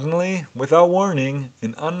 Suddenly, without warning,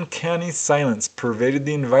 an uncanny silence pervaded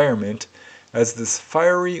the environment as this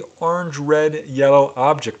fiery orange-red-yellow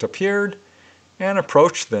object appeared and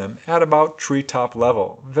approached them at about treetop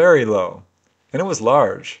level, very low. And it was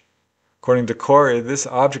large. According to Corey, this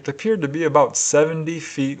object appeared to be about 70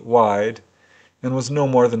 feet wide and was no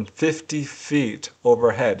more than 50 feet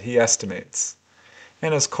overhead, he estimates.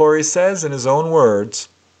 And as Corey says in his own words,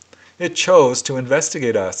 it chose to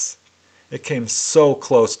investigate us. It came so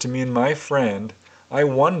close to me and my friend, I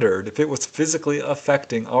wondered if it was physically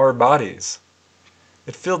affecting our bodies.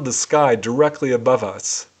 It filled the sky directly above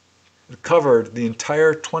us. It covered the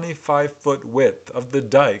entire 25-foot width of the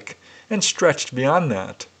dike and stretched beyond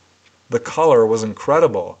that. The color was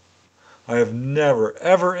incredible. I have never,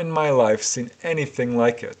 ever in my life seen anything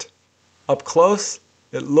like it. Up close,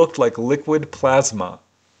 it looked like liquid plasma.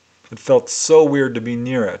 It felt so weird to be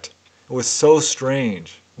near it. It was so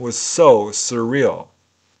strange. It was so surreal.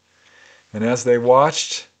 And as they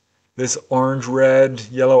watched, this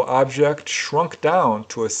orange-red-yellow object shrunk down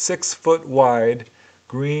to a 6-foot wide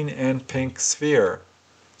green and pink sphere,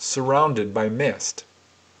 surrounded by mist.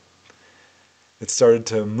 It started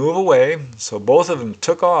to move away, so both of them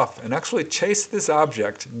took off and actually chased this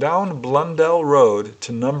object down Blundell Road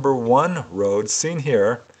to number 1 road, seen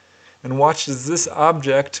here, and watched as this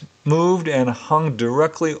object moved and hung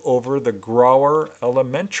directly over the Grower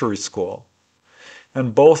Elementary School.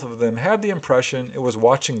 And both of them had the impression it was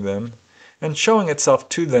watching them and showing itself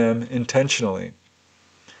to them intentionally.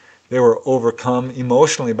 They were overcome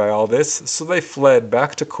emotionally by all this, so they fled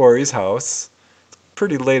back to Corey's house.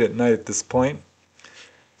 Pretty late at night at this point.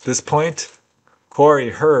 At this point, Corey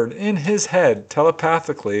heard in his head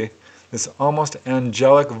telepathically this almost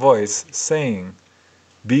angelic voice saying,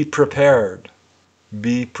 "Be prepared,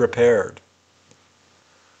 be prepared."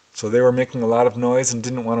 So they were making a lot of noise and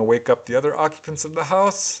didn't want to wake up the other occupants of the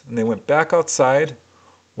house, and they went back outside,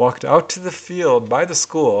 walked out to the field by the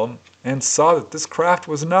school, and saw that this craft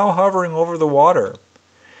was now hovering over the water.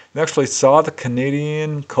 They actually saw the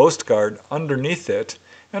Canadian Coast Guard underneath it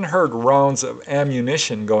and heard rounds of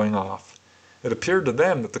ammunition going off. It appeared to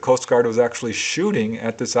them that the Coast Guard was actually shooting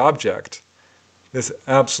at this object. This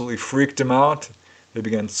absolutely freaked them out. They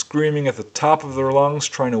began screaming at the top of their lungs,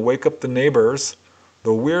 trying to wake up the neighbors.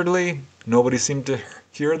 Though weirdly, nobody seemed to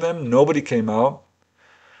hear them. Nobody came out.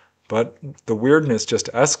 But the weirdness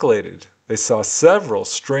just escalated. They saw several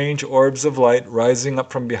strange orbs of light rising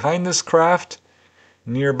up from behind this craft.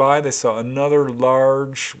 Nearby, they saw another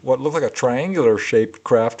large, what looked like a triangular-shaped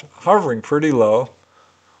craft hovering pretty low.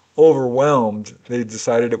 Overwhelmed, they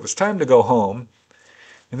decided it was time to go home.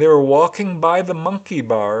 And they were walking by the monkey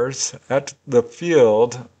bars at the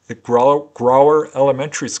field at Grower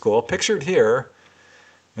Elementary School, pictured here.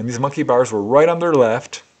 And these monkey bars were right on their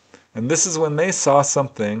left. And this is when they saw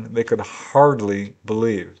something they could hardly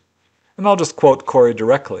believe. And I'll just quote Corey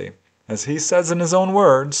directly. As he says in his own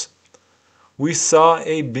words, "We saw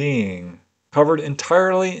a being covered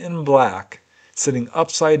entirely in black, sitting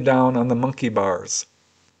upside down on the monkey bars.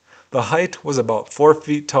 The height was about 4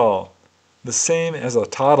 feet tall, the same as a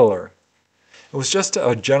toddler. It was just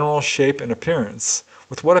a general shape and appearance,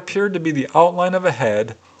 with what appeared to be the outline of a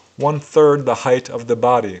head, 1/3 the height of the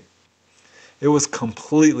body. It was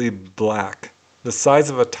completely black, the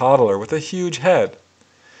size of a toddler with a huge head.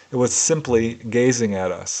 It was simply gazing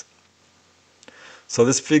at us." So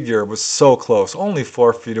this figure was so close, only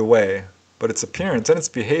 4 feet away, but its appearance and its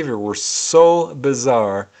behavior were so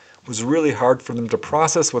bizarre, it was really hard for them to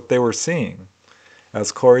process what they were seeing.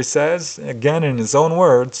 As Corey says, again in his own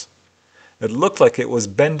words, "It looked like it was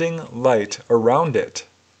bending light around it.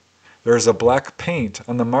 There is a black paint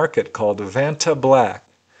on the market called Vanta Black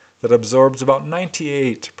that absorbs about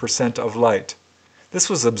 98% of light. This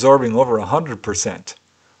was absorbing over 100%.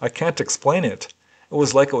 I can't explain it. It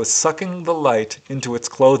was like it was sucking the light into its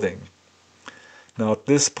clothing." Now at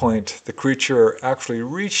this point, the creature actually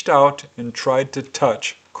reached out and tried to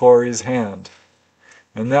touch Corey's hand.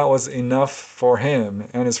 And that was enough for him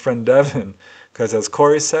and his friend Devin, because as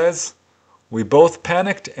Corey says, "We both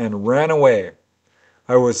panicked and ran away.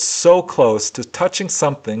 I was so close to touching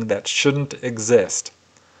something that shouldn't exist.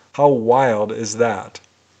 How wild is that?"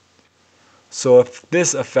 So if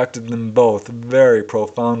this affected them both very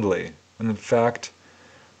profoundly, and in fact,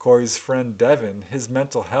 Corey's friend Devin, his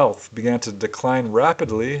mental health began to decline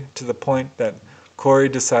rapidly to the point that Corey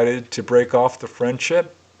decided to break off the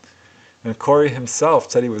friendship. And Corey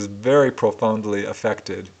himself said he was very profoundly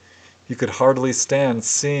affected. He could hardly stand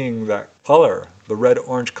seeing that color, the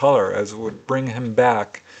red-orange color, as it would bring him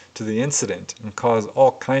back to the incident and cause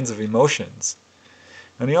all kinds of emotions.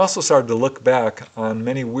 And he also started to look back on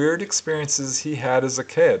many weird experiences he had as a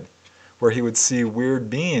kid, where he would see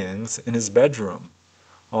weird beings in his bedroom.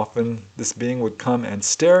 Often this being would come and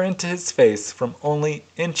stare into his face from only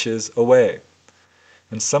inches away.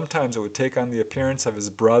 And sometimes it would take on the appearance of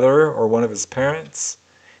his brother or one of his parents.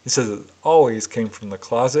 He says it always came from the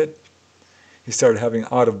closet. He started having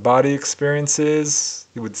out-of-body experiences.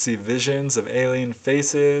 He would see visions of alien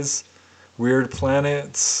faces, weird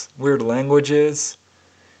planets, weird languages.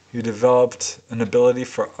 He developed an ability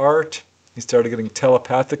for art. He started getting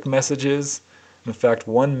telepathic messages. In fact,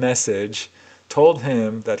 one message told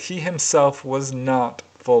him that he himself was not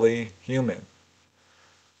fully human.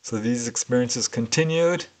 So these experiences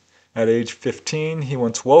continued. At age 15, he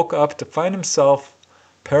once woke up to find himself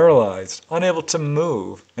paralyzed, unable to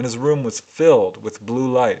move, and his room was filled with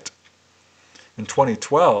blue light. In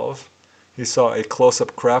 2012, he saw a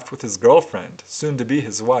close-up craft with his girlfriend, soon to be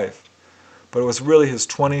his wife. But it was really his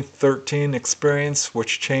 2013 experience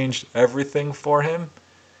which changed everything for him.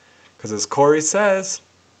 Because as Corey says,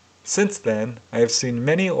 since then, I have seen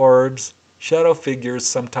many orbs, shadow figures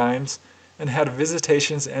sometimes, and had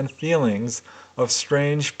visitations and feelings of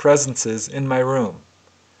strange presences in my room.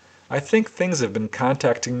 I think things have been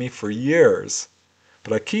contacting me for years,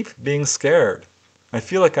 but I keep being scared. I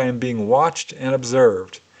feel like I am being watched and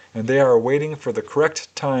observed, and they are waiting for the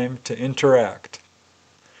correct time to interact.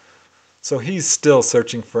 So he's still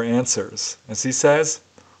searching for answers. As he says,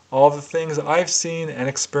 all the things I've seen and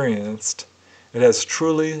experienced, it has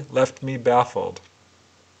truly left me baffled.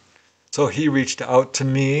 So he reached out to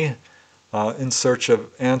me in search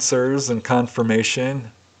of answers and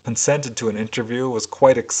confirmation, consented to an interview, was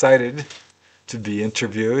quite excited to be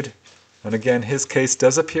interviewed. And again, his case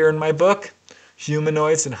does appear in my book,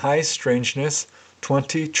 Humanoids and High Strangeness,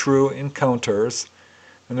 20 True Encounters.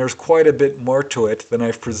 And there's quite a bit more to it than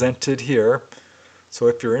I've presented here. So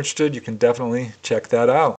if you're interested, you can definitely check that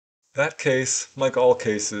out. That case, like all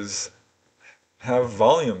cases, have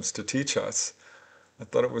volumes to teach us. I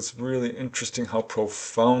thought it was really interesting how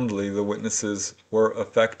profoundly the witnesses were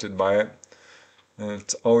affected by it. And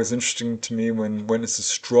it's always interesting to me when witnesses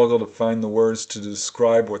struggle to find the words to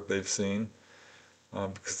describe what they've seen,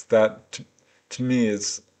 because that, to me,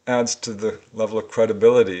 adds to the level of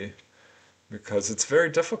credibility, because it's very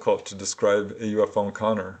difficult to describe a UFO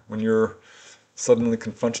encounter when you're suddenly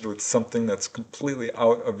confronted with something that's completely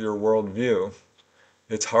out of your worldview.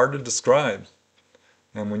 It's hard to describe.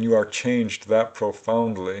 And when you are changed that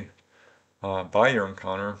profoundly by your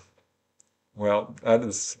encounter, well, that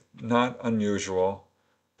is not unusual,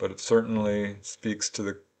 but it certainly speaks to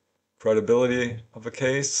the credibility of a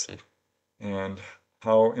case and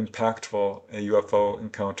how impactful a UFO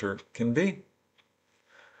encounter can be.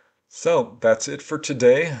 So that's it for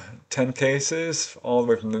today. 10 cases, all the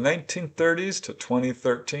way from the 1930s to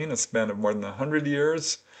 2013, a span of more than 100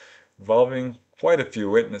 years, involving quite a few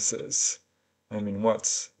witnesses. I mean,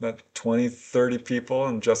 what's that, 20, 30 people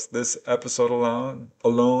in just this episode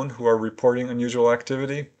alone who are reporting unusual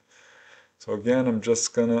activity? So again, I'm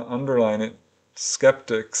just going to underline it.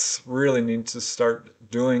 Skeptics really need to start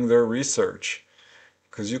doing their research,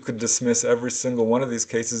 because you could dismiss every single one of these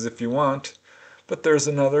cases if you want, but there's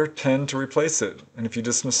another 10 to replace it. And if you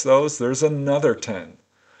dismiss those, there's another 10.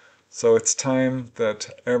 So it's time that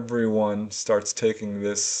everyone starts taking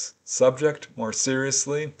this subject more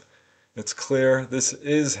seriously. It's clear this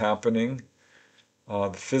is happening.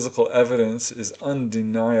 The physical evidence is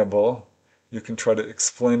undeniable. You can try to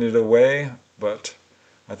explain it away, but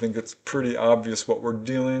I think it's pretty obvious what we're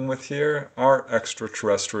dealing with here are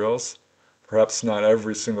extraterrestrials. Perhaps not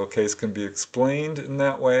every single case can be explained in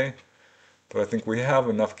that way, but I think we have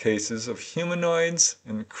enough cases of humanoids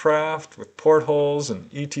and craft with portholes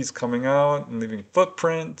and ETs coming out and leaving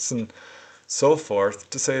footprints and so forth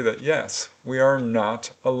to say that yes, we are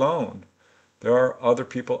not alone. There are other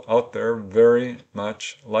people out there very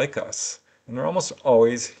much like us, and they're almost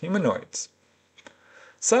always humanoids.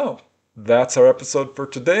 So that's our episode for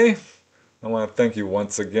today. I want to thank you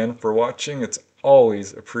once again for watching. It's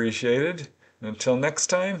always appreciated. And until next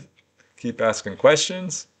time, keep asking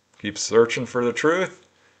questions, keep searching for the truth,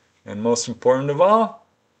 and most important of all,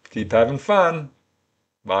 keep having fun.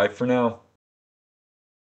 Bye for now.